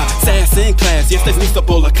caca. Sass in class, yes, that's Mr.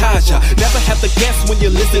 Bolakaja. Never have to guess when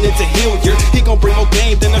you're listening to Hilliard. He gon' bring more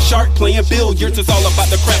game than a shark playing billiards. It's all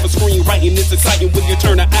about the craft of screenwriting. It's exciting when you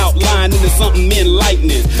turn an outline into something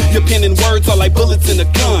enlightening. Your pen and words are like bullets in a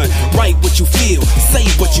gun. Write what you feel, say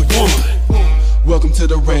what you want. Welcome to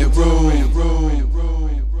the Red Room.